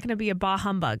 is not going to be a bah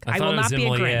humbug. I thought will it was not be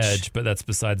Emily a Grinch. Edge, but that's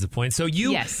besides the point. So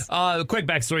you, Yes. Quick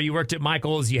backstory: you worked at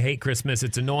Michael's. You hate Christmas;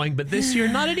 it's annoying. But this year,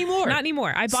 not anymore. Not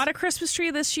anymore. I bought a Christmas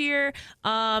tree this year.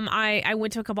 I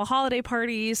went to a couple holiday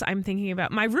parties. I'm thinking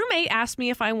about my roommate asked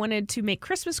me if I wanted to make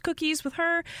Christmas cookies with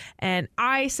her, and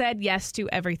I said yes to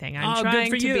everything. I'm Oh, good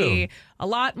trying for to you. be a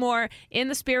lot more in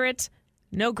the spirit.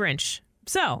 No Grinch.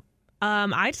 So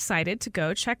I decided to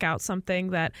go check out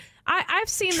something that I've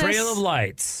seen. Trail this. of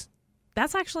Lights.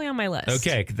 That's actually on my list.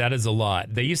 Okay, that is a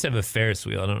lot. They used to have a Ferris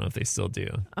wheel. I don't know if they still do.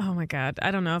 Oh my God.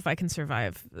 I don't know if I can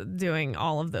survive doing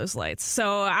all of those lights.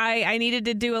 So I needed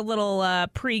to do a little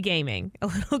pre-gaming, a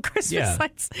little Christmas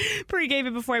lights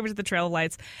pre-gaming before I went to the Trail of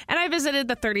Lights. And I visited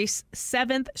the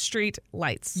 37th Street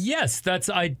Lights. Yes,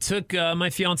 I took my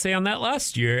fiance on that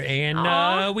last year,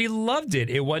 and we loved it.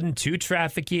 It wasn't too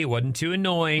trafficky. It wasn't too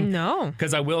annoying. No.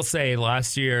 Because I will say,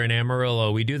 last year in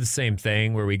Amarillo, we do the same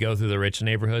thing where we go through the rich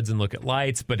neighborhoods and look at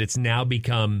lights, but it's now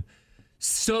become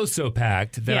so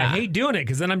packed that I hate doing it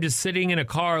because then I'm just sitting in a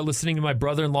car listening to my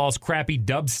brother-in-law's crappy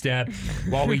dubstep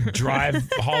while we drive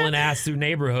hauling ass through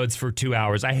neighborhoods for 2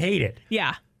 hours. I hate it.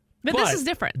 Yeah. But this is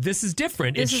different. This is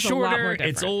different. This it's is a lot shorter. more different.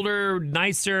 It's older,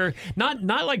 nicer. Not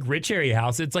like rich area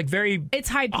house. It's like very. It's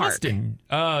Hyde Park. Austin.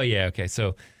 Oh yeah. Okay.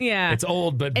 So yeah, it's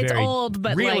old, but it's very old,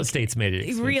 but real like, estate's made it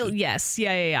expensive. real. Yes.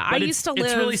 Yeah. But I used to live.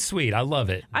 It's really sweet. I love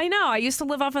it. I know. I used to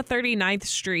live off of 39th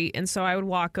Street, and so I would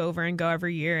walk over and go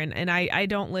every year. And I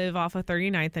don't live off of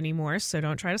 39th anymore, so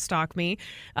don't try to stalk me.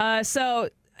 So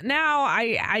now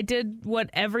I did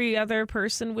what every other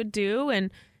person would do,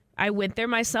 and I went there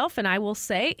myself, and I will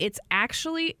say it's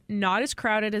actually not as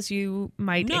crowded as you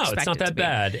might expect it to be. No, it's not that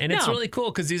bad. And it's really cool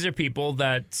because these are people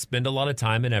that spend a lot of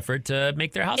time and effort to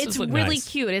make their houses look nice. It's really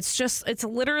cute. It's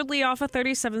literally off of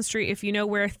 37th Street. If you know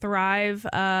where Thrive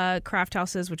Craft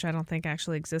House is, which I don't think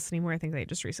actually exists anymore. I think they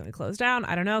just recently closed down.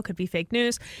 I don't know. Could be fake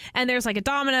news. And there's like a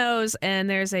Domino's, and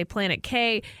there's a Planet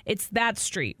K. It's that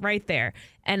street right there.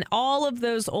 And all of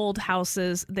those old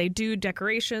houses, they do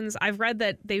decorations. I've read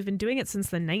that they've been doing it since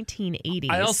the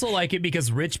 1980s. I also like it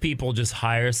because rich people just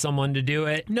hire someone to do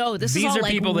it. No, these are all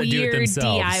like people weird that do it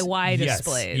themselves. DIY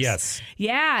displays. Yes.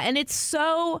 Yeah, and it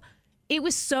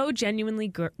was so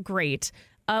genuinely great.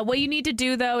 What you need to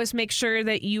do, though, is make sure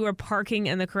that you are parking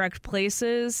in the correct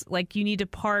places. Like, you need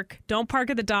to don't park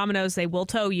at the Domino's. They will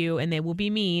tow you, and they will be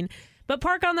mean. But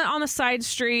park on the side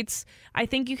streets. I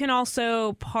think you can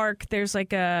also park. There's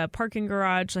like a parking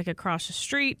garage like across the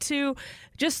street too.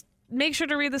 Just make sure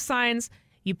to read the signs.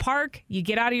 You park, you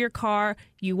get out of your car,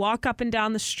 you walk up and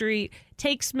down the street.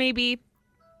 Takes maybe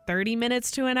 30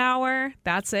 minutes to an hour.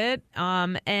 That's it.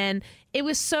 And it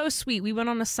was so sweet. We went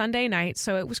on a Sunday night,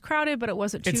 so it was crowded, but it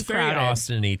wasn't too crowded. It's very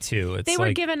Austin-y too. They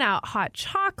were giving out hot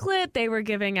chocolate. They were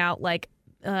giving out like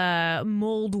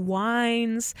mulled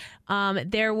wines.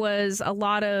 There was a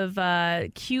lot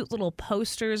of cute little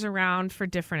posters around for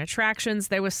different attractions.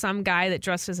 There was some guy that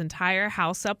dressed his entire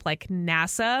house up like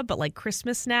NASA, but like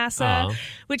Christmas NASA,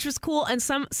 which was cool. And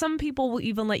some people will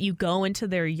even let you go into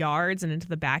their yards and into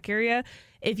the back area.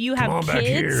 If you have kids, back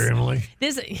here, Emily.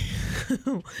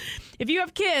 If you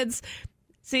have kids.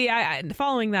 See,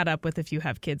 following that up with if you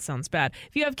have kids sounds bad.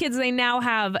 If you have kids, they now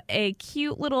have a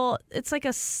cute little, it's like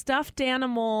a stuffed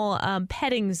animal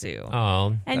petting zoo.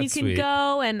 Oh, and you can sweet.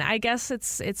 Go, and I guess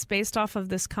it's based off of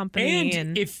this company.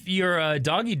 And if you're a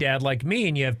doggy dad like me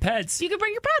and you have pets, you can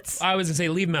bring your pets. I was going to say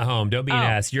leave them at home. Don't be an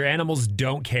ass. Your animals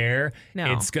don't care.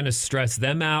 No. It's going to stress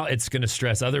them out. It's going to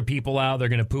stress other people out. They're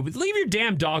going to poop. Leave your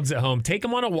damn dogs at home. Take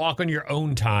them on a walk on your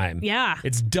own time. Yeah.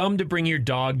 It's dumb to bring your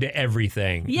dog to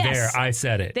everything. Yes. There, I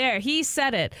said it. There, he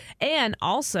said it. And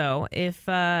also, if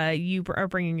you are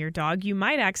bringing your dog, you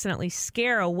might accidentally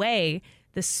scare away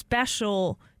the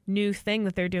special new thing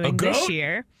that they're doing this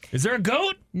year. Is there a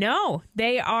goat? No,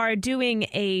 they are doing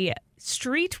a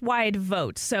street-wide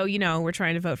vote. So, we're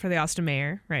trying to vote for the Austin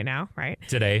mayor right now, right?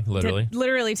 Today, literally.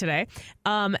 Literally today.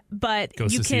 But Go you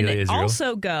Cecilia can Israel.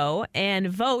 also go and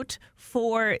vote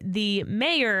for the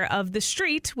mayor of the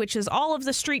street, which is all of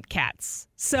the street cats.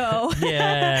 So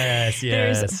yes.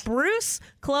 there's Bruce,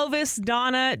 Clovis,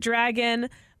 Donna, Dragon.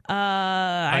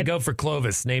 I go for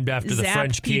Clovis, named after the Zap,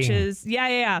 French Peaches. king.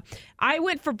 Yeah. I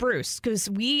went for Bruce because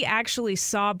we actually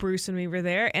saw Bruce when we were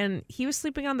there, and he was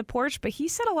sleeping on the porch, but he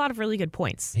said a lot of really good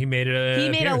points. He made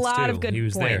a lot too. of good He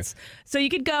was points. There. So you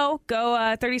could go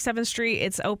 37th Street.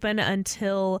 It's open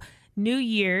until New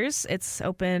Year's. It's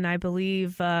open, I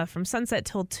believe, from sunset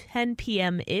till 10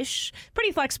 p.m.-ish.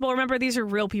 Pretty flexible. Remember, these are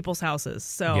real people's houses.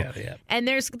 So, yeah. And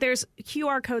there's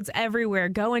QR codes everywhere.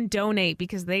 Go and donate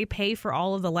because they pay for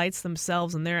all of the lights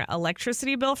themselves, and their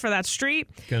electricity bill for that street.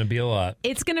 Going to be a lot.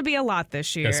 It's going to be a lot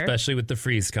this year. Especially with the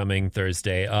freeze coming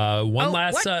Thursday. One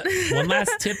last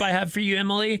tip I have for you,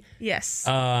 Emily. Yes.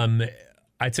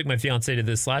 I took my fiance to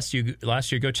this last year.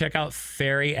 Go check out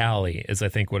Fairy Alley, is I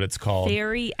think what it's called.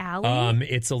 Fairy Alley?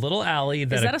 It's a little alley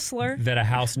that is that a slur? That a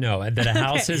house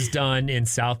house has done in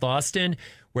South Austin,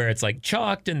 where it's like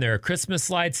chalked and there are Christmas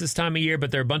lights this time of year,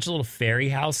 but there are a bunch of little fairy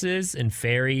houses and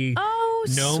fairy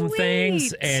gnome sweet.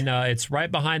 things, and it's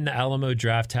right behind the Alamo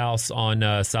Draft House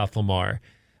on South Lamar.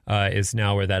 is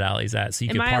now where that alley's at. So you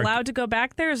Am can I park. allowed to go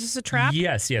back there? Is this a trap?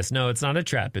 Yes. No, it's not a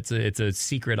trap. It's a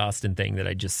secret Austin thing that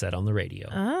I just said on the radio.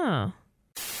 Oh.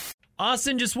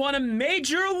 Austin just won a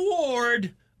major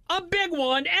award, a big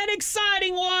one, an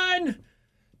exciting one.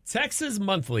 Texas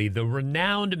Monthly, the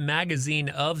renowned magazine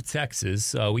of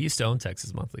Texas. We used to own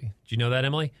Texas Monthly. Did you know that,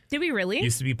 Emily? Did we really?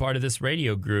 Used to be part of this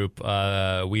radio group.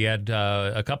 We had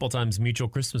a couple times mutual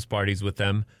Christmas parties with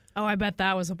them. Oh, I bet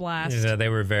that was a blast. Yeah, they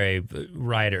were very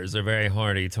writers. They're very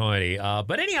hardy-toity.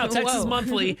 But anyhow, Texas Whoa.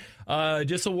 Monthly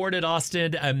just awarded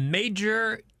Austin a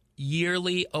major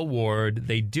yearly award.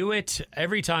 They do it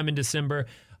every time in December.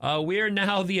 We are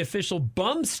now the official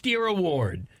Bum Steer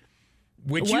Award,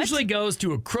 which What? usually goes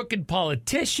to a crooked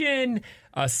politician,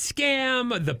 a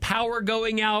scam, the power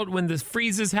going out when the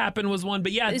freezes happen was one.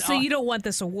 But yeah, So you don't want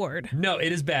this award? no,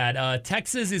 it is bad.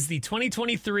 Texas is the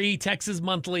 2023 Texas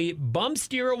Monthly Bum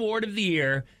Steer Award of the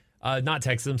Year. Not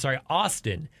Texas, I'm sorry,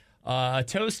 Austin. A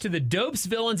toast to the dopes,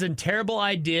 villains, and terrible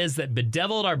ideas that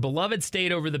bedeviled our beloved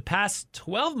state over the past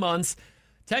 12 months.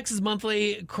 Texas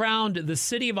Monthly crowned the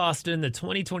city of Austin the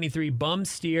 2023 Bum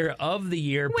Steer of the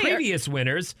Year. Wait, Previous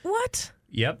winners. What?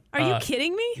 Yep. Are you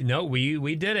kidding me? No,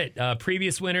 we did it.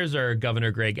 Previous winners are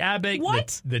Governor Greg Abbott,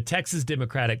 What? the Texas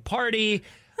Democratic Party,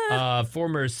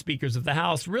 former speakers of the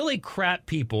House, really crap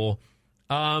people.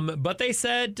 But they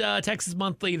said, Texas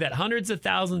Monthly, that hundreds of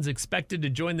thousands expected to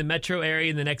join the metro area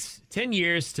in the next 10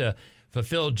 years to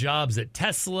fulfill jobs at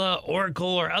Tesla, Oracle,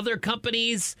 or other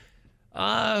companies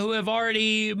who have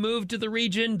already moved to the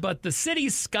region. But the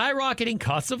city's skyrocketing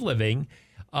cost of living,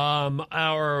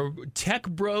 our tech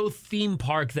bro theme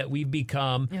park that we've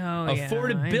become,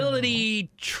 affordability,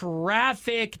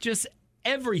 traffic, just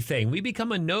everything. We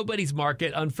become a nobody's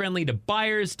market, unfriendly to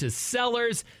buyers, to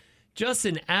sellers. Just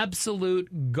an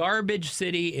absolute garbage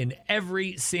city in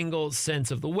every single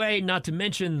sense of the way, not to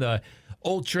mention the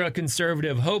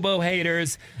ultra-conservative hobo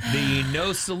haters, the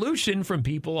no solution from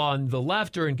people on the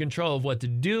left or in control of what to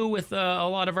do with a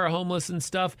lot of our homeless and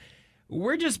stuff.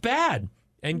 We're just bad.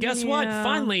 And guess what?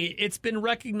 Finally, it's been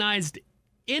recognized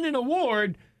in an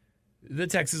award, the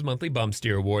Texas Monthly Bum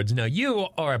Steer Awards. Now, you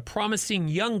are a promising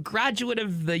young graduate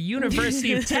of the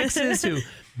University of Texas who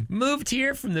moved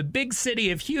here from the big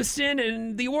city of Houston,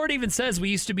 and the award even says we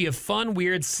used to be a fun,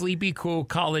 weird, sleepy, cool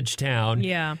college town.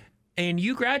 Yeah. And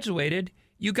you graduated.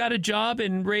 You got a job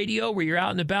in radio where you're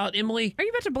out and about. Emily, Are you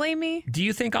about to blame me? do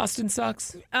you think Austin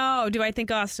sucks? Oh, do I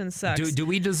think Austin sucks? Do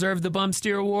we deserve the Bum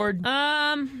Steer Award?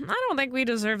 I don't think we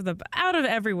deserve out of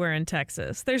everywhere in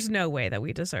Texas. There's no way that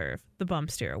we deserve the Bum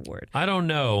Steer Award. I don't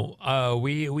know.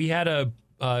 We had a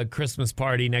Christmas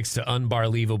party next to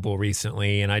Unbarleavable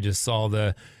recently, and I just saw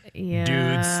the dudes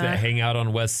that hang out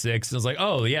on West 6th. And I was like,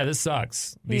 oh, yeah, this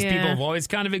sucks. These people have always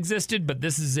kind of existed, but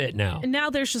this is it now. And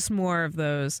now there's just more of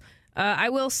those. I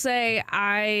will say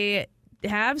I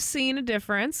have seen a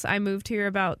difference. I moved here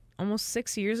about almost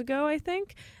 6 years ago, I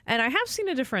think. And I have seen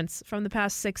a difference from the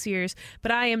past 6 years,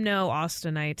 but I am no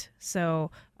Austinite. So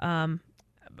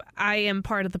I am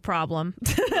part of the problem.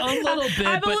 A little bit.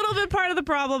 I'm a but little bit part of the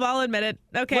problem. I'll admit it.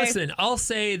 Okay. Listen, I'll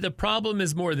say the problem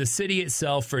is more the city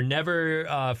itself for never,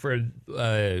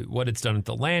 what it's done with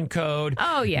the land code.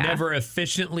 Oh, yeah. Never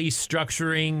efficiently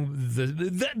structuring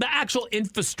the actual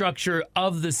infrastructure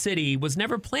of the city was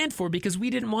never planned for because we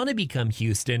didn't want to become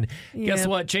Houston. Guess Yep.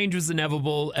 what? Change was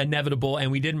inevitable,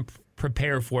 and we didn't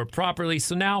prepare for it properly.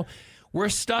 So now we're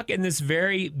stuck in this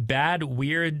very bad,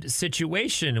 weird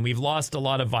situation, and we've lost a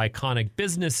lot of iconic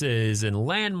businesses and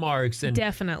landmarks and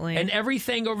Definitely. and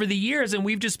everything over the years, and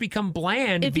we've just become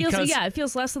bland. It feels because it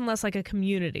feels less and less like a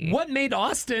community. what made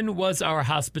Austin was our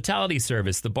hospitality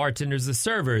service, the bartenders, the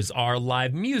servers, our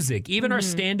live music, even our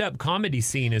stand-up comedy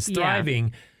scene is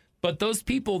thriving. But those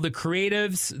people, the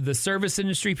creatives, the service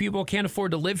industry people, can't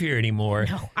afford to live here anymore.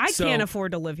 No, I So, can't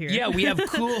afford to live here. Yeah, we have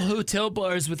cool hotel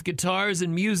bars with guitars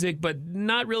and music, but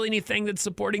not really anything that's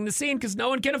supporting the scene because no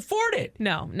one can afford it.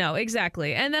 No,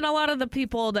 exactly. And then a lot of the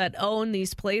people that own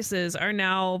these places are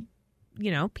now,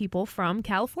 people from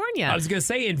California. I was going to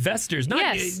say investors, not,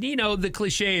 Yes. the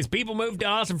cliches. People move to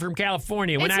Austin from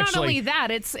California. When it's actually, not only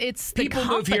that, it's the people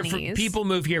move here companies. people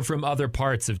move here from other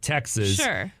parts of Texas.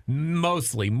 Sure.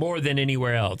 Mostly, more than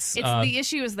anywhere else. The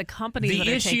issue is the companies that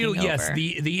are taking over.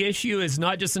 The issue is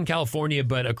not just in California,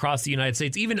 but across the United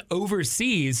States, even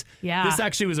overseas. Yeah. This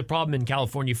actually was a problem in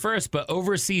California first, but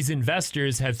overseas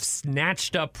investors have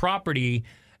snatched up property,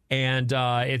 and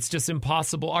it's just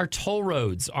impossible. Our toll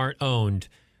roads aren't owned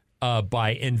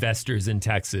by investors in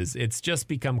Texas. It's just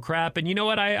become crap. And you know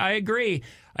what? I agree.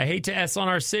 I hate to S on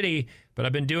our city, but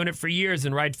I've been doing it for years,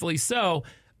 and rightfully so.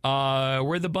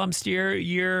 We're the Bumsteer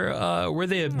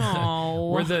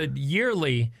we're the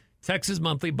yearly Texas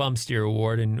Monthly Bumsteer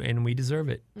Award, and we deserve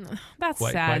it. That's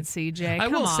sad, CJ. I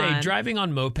will say, driving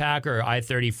on Mopac or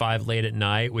I-35 late at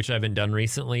night, which I haven't done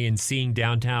recently, and seeing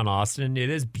downtown Austin, it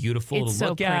is beautiful to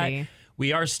look at.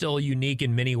 We are still unique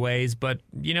in many ways, but,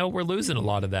 we're losing a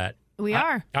lot of that. We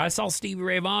are. I saw Stevie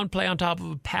Ray Vaughan play on top of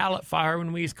a pallet fire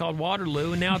when we used to call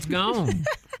Waterloo, and now it's gone.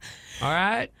 All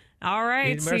right? All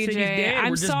right, CJ.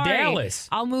 I'm sorry. Dallas.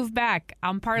 I'll move back.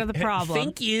 I'm part of the problem.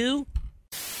 Thank you.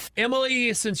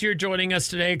 Emily, since you're joining us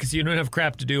today because you don't have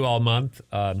crap to do all month,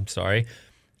 sorry,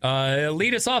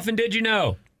 lead us off in Did You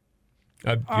Know?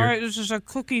 All right, this is a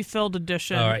cookie-filled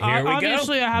edition. All right, here we go.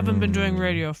 Obviously, I haven't been doing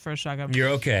radio for a second. You're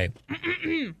okay.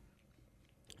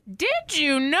 Did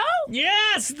you know?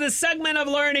 Yes, the segment of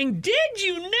learning. Did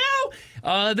you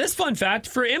know? This fun fact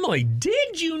for Emily.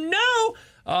 Did you know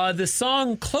the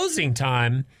song Closing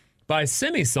Time by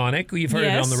Semisonic? You've heard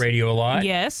it on the radio a lot.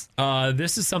 Yes.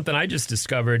 This is something I just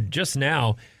discovered just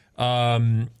now.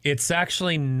 It's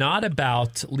actually not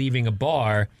about leaving a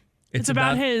bar. It's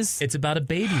about a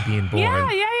baby being born.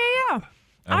 Yeah.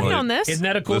 I've known this. Isn't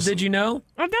that a cool Did You Know?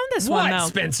 I've known this one, though. What,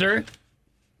 Spencer?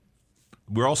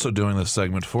 We're also doing this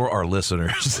segment for our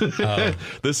listeners.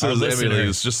 This is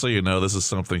Emily's, just so you know, this is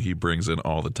something he brings in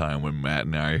all the time when Matt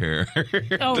and I are here.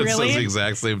 Oh, really? This is the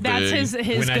exact same thing. That's his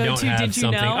when go-to I don't have Did You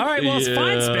something. Know? All right, well, it's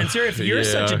fine, Spencer. If you're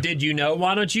such a Did You Know,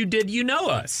 why don't you Did You Know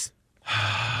us?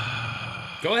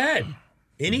 Go ahead.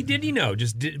 Any Did You Know.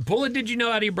 Just pull a Did You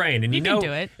Know out of your brain. And you can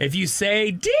do it. If you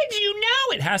say, Did you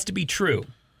know, it has to be true.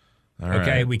 All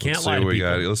okay, right. we can't lie to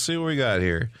people. Let's see what we got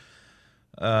here.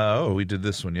 We did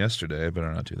this one yesterday. I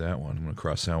better not do that one. I'm going to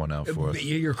cross that one out for us.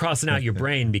 You're crossing out your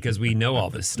brain because we know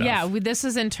all this stuff. Yeah, this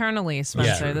is internally,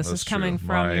 Spencer. Yeah, this is coming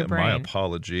from your brain. My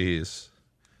apologies.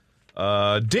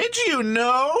 Did you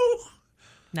know?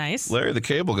 Nice. Larry the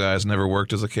Cable Guy has never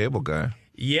worked as a cable guy.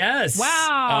 Yes.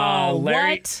 Wow.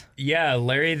 Larry, what? Yeah,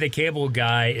 Larry the Cable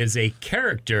Guy is a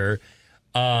character.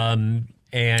 And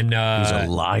he's a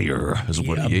liar, is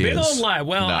what he is. A big old lie.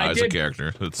 Well, he's a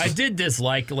character. I did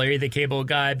dislike Larry the Cable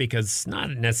Guy because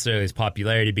not necessarily his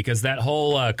popularity, because that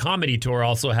whole comedy tour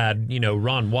also had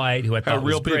Ron White, who I thought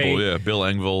real was great. people. Yeah, Bill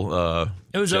Engvall.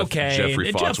 It was okay. Jeffrey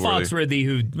and Jeff Foxworthy,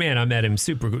 who I met him,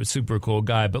 super cool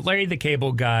guy. But Larry the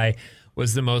Cable Guy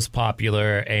was the most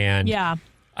popular, and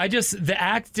the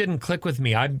act didn't click with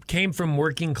me. I came from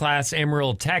working class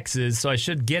Amarillo, Texas, so I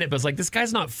should get it. But it's like, this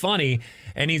guy's not funny,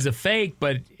 and he's a fake,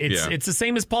 but it's the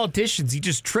same as politicians. He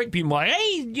just trick people like,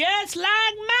 hey, just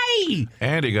like me.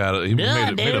 And he got it. He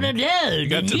made it. You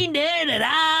did it.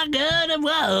 I'll go to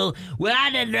whoa. Well, I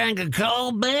did drink a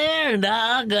cold beer, and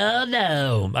I'll go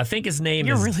no. I think his name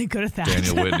You're is really good at that.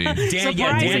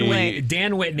 Daniel Whitney.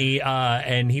 Dan Whitney,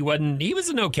 and he was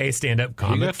an okay stand-up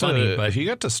comic, but he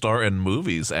got to star in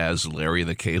movies as Larry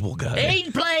the Cable Guy. He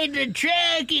played the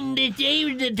truck and he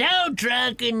was the tow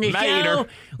truck in the show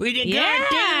with the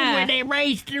cartoon where they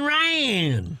raced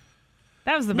around.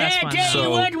 That was the best one. Now, I tell you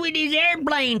what, with his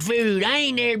airplane food, I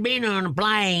ain't never been on a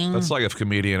plane. That's like if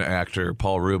comedian actor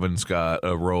Paul Rubens got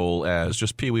a role as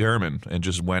just Pee Wee Herman and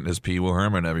just went as Pee Wee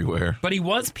Herman everywhere. But he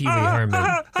was Pee Wee Herman.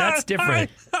 That's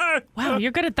different. Wow,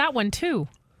 you're good at that one, too.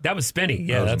 That was Spinny.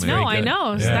 Yeah, that's very good. I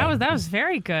know. Yeah. That was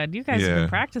very good. You guys have been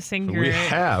practicing your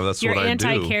That's your what I do.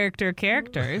 anti-character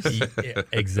characters. Yeah,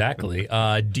 exactly.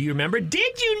 Do you remember?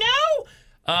 Did you know?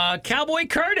 Cowboy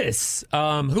Curtis.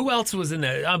 Who else was in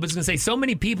that? I was going to say so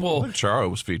many people. Charo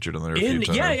was featured in there a few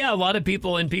times. Yeah. A lot of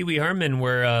people in Pee Wee Herman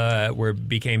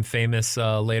became famous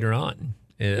later on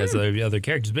as other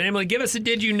characters. But Emily, give us a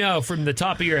Did You Know from the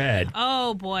top of your head.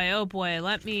 Oh boy.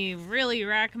 Let me really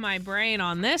rack my brain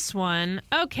on this one.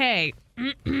 Okay.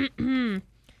 Did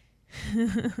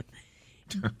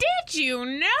you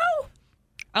know?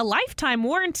 A lifetime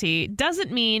warranty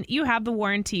doesn't mean you have the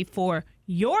warranty for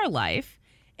your life.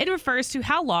 It refers to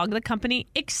how long the company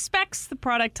expects the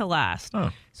product to last. Oh.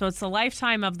 So it's the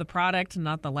lifetime of the product,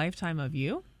 not the lifetime of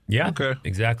you. Yeah, okay.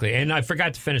 Exactly. And I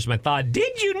forgot to finish my thought.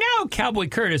 Did you know Cowboy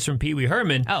Curtis from Pee Wee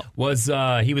Herman was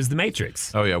he was the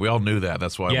Matrix? Oh, yeah. We all knew that.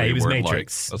 That's why he was weren't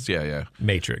Matrix.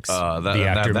 Matrix. The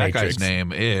actor that Matrix. Guy's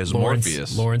name is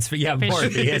Morpheus. Morpheus. Lawrence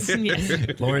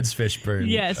Fishburne.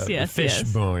 Yes.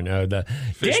 Fishburne.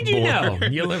 Did you know?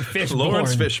 You live Fishburne.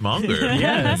 Lawrence Fishmonger.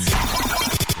 Yes.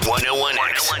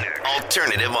 101X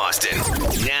Alternative Austin.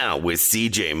 Now with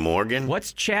CJ Morgan.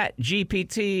 What's Chat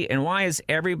GPT and why is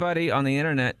everybody on the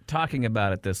internet talking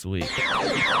about it this week?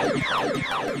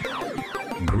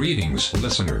 Greetings,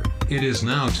 listener. It is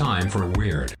now time for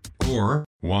Weird or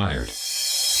Wired.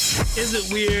 Is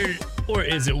it weird or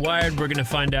is it wired? We're going to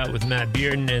find out with Matt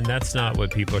Bearden, and that's not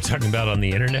what people are talking about on the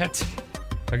internet.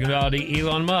 Talking about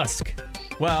Elon Musk.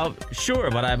 Well,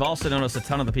 sure, but I've also noticed a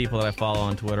ton of the people that I follow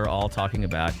on Twitter all talking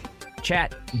about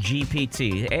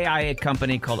ChatGPT. AI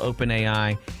company called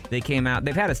OpenAI.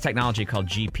 They've had this technology called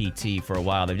GPT for a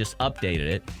while. They've just updated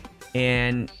it.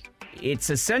 And it's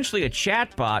essentially a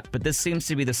chatbot, but this seems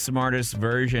to be the smartest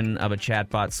version of a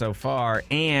chatbot so far.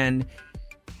 And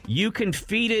you can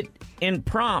feed it in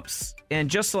prompts, and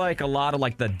just like a lot of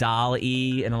like the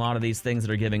DALL-E and a lot of these things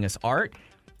that are giving us art,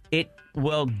 it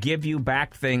will give you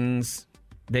back things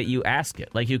that you ask it.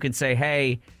 Like you can say,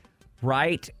 hey,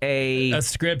 write a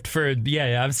script for,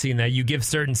 I've seen that. You give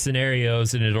certain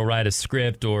scenarios and it'll write a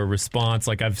script or a response.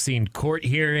 Like I've seen court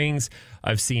hearings,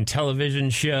 I've seen television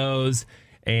shows,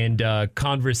 and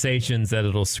conversations that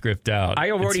it'll script out.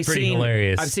 It's pretty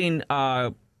hilarious. I've seen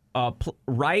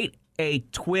write a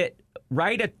tweet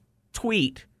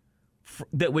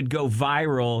that would go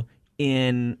viral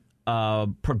in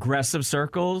progressive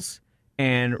circles,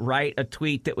 and write a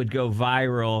tweet that would go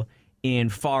viral in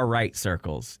far right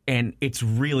circles. And it's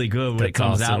really good what it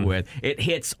comes out with. It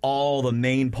hits all the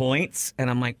main points,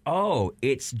 and I'm like, oh,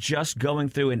 it's just going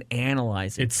through and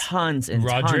analyzing tons and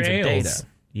Roger tons Ailes. of data.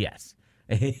 Yes.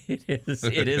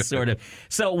 It is sort of.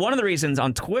 So one of the reasons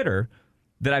on Twitter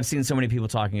that I've seen so many people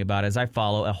talking about is I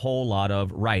follow a whole lot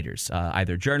of writers,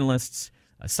 either journalists,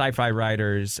 sci-fi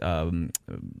writers,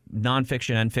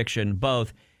 nonfiction and fiction,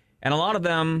 both. And a lot of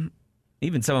them,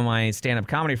 even some of my stand-up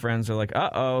comedy friends, are like,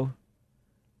 uh-oh,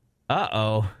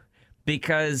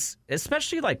 because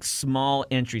especially like small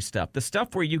entry stuff, the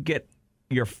stuff where you get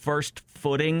your first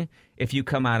footing if you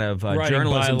come out of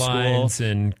journalism school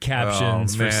and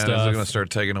captions for stuff. Is it going to start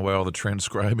taking away all the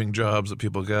transcribing jobs that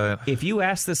people got? If you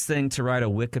ask this thing to write a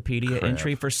Wikipedia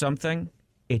entry for something,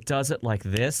 it does it like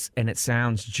this, and it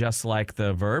sounds just like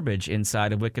the verbiage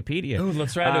inside of Wikipedia. Oh,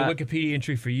 let's write a Wikipedia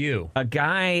entry for you. A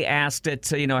guy asked it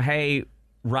to, hey,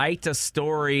 write a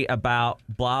story about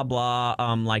blah blah,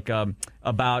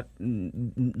 about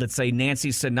let's say Nancy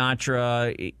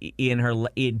Sinatra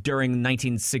during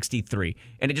 1963,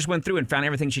 and it just went through and found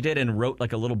everything she did and wrote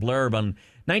like a little blurb on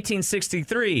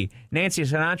 1963, Nancy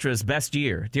Sinatra's best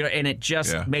year. And it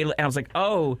just made. And I was like,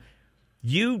 oh,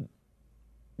 you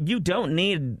don't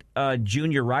need a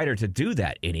junior writer to do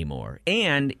that anymore,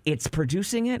 and it's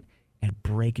producing it at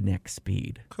breakneck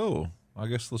speed. Cool. I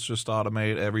guess let's just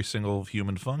automate every single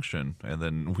human function, and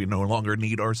then we no longer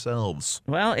need ourselves.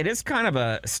 Well, it is kind of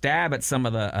a stab at some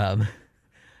of the,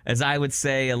 as I would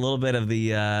say, a little bit of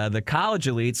the college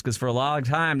elites, because for a long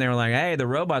time they were like, hey, the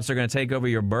robots are going to take over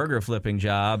your burger flipping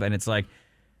job, and it's like,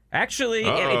 actually,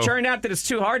 it turned out that it's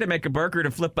too hard to make a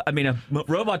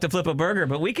robot to flip a burger,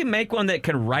 but we can make one that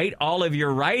can write all of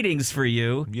your writings for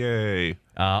you. Yay.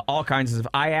 All kinds of.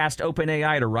 I asked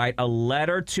OpenAI to write a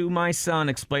letter to my son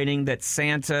explaining that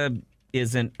Santa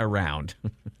isn't around,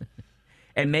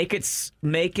 and make it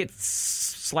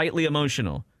slightly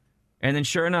emotional, and then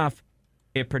sure enough,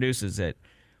 it produces it.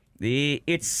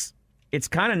 It's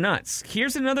kind of nuts.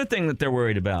 Here's another thing that they're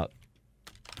worried about.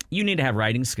 You need to have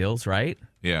writing skills, right?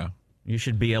 Yeah. You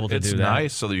should be able to do that. It's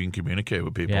nice so that you can communicate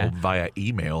with people via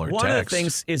email or text. One of the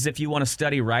things is if you want to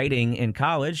study writing in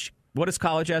college, what does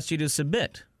college ask you to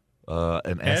submit?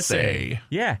 An essay.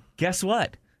 Yeah. Guess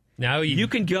what? Now you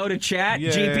can go to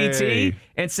ChatGPT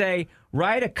and say,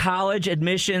 write a college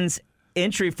admissions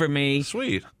entry for me.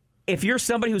 Sweet. If you're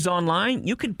somebody who's online,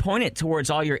 you can point it towards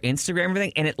all your Instagram,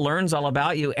 everything, and it learns all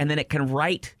about you, and then it can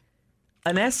write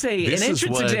an essay, an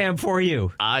entrance exam for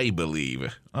you. I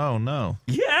believe. Oh, no.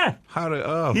 Yeah.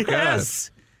 Yes.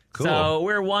 God. Cool. So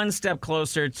we're one step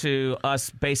closer to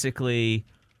us basically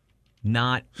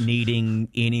not needing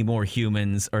any more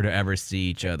humans or to ever see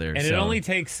each other. And it only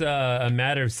takes a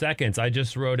matter of seconds. I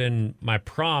just wrote in my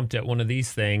prompt at one of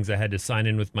these things. I had to sign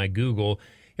in with my Google.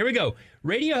 Here we go.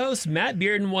 Radio host Matt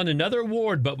Bearden won another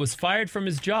award but was fired from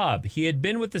his job. He had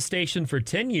been with the station for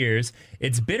 10 years.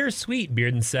 It's bittersweet,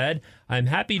 Bearden said. I'm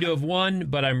happy to have won,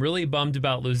 but I'm really bummed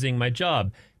about losing my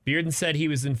job. Bearden said he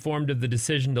was informed of the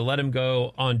decision to let him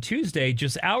go on Tuesday,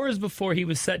 just hours before he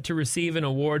was set to receive an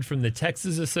award from the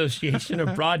Texas Association of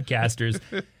Broadcasters.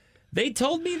 They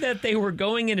told me that they were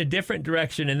going in a different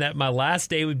direction and that my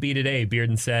last day would be today,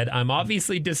 Bearden said. I'm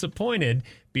obviously disappointed,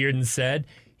 Bearden said.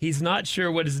 He's not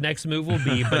sure what his next move will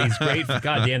be, but he's grateful.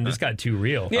 God damn, this got too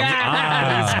real. He's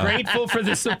grateful for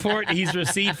the support he's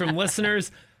received from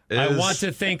listeners. I want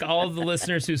to thank all of the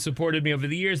listeners who supported me over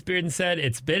the years, Bearden said.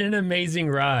 It's been an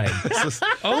amazing ride.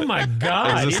 Oh, my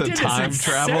God. Is this a time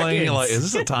traveling? Is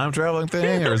this a time traveling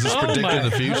thing, or is this predicting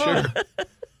the future?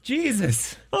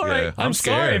 Jesus. All Yeah, right. I'm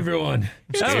sorry, scared. everyone.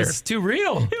 That was too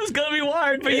real. It was going to be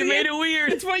wired, but you made it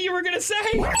weird. It's what you were going to say.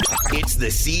 It's the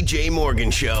CJ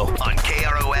Morgan Show on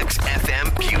KROX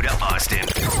FM, Buda, Austin.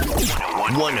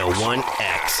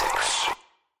 101X.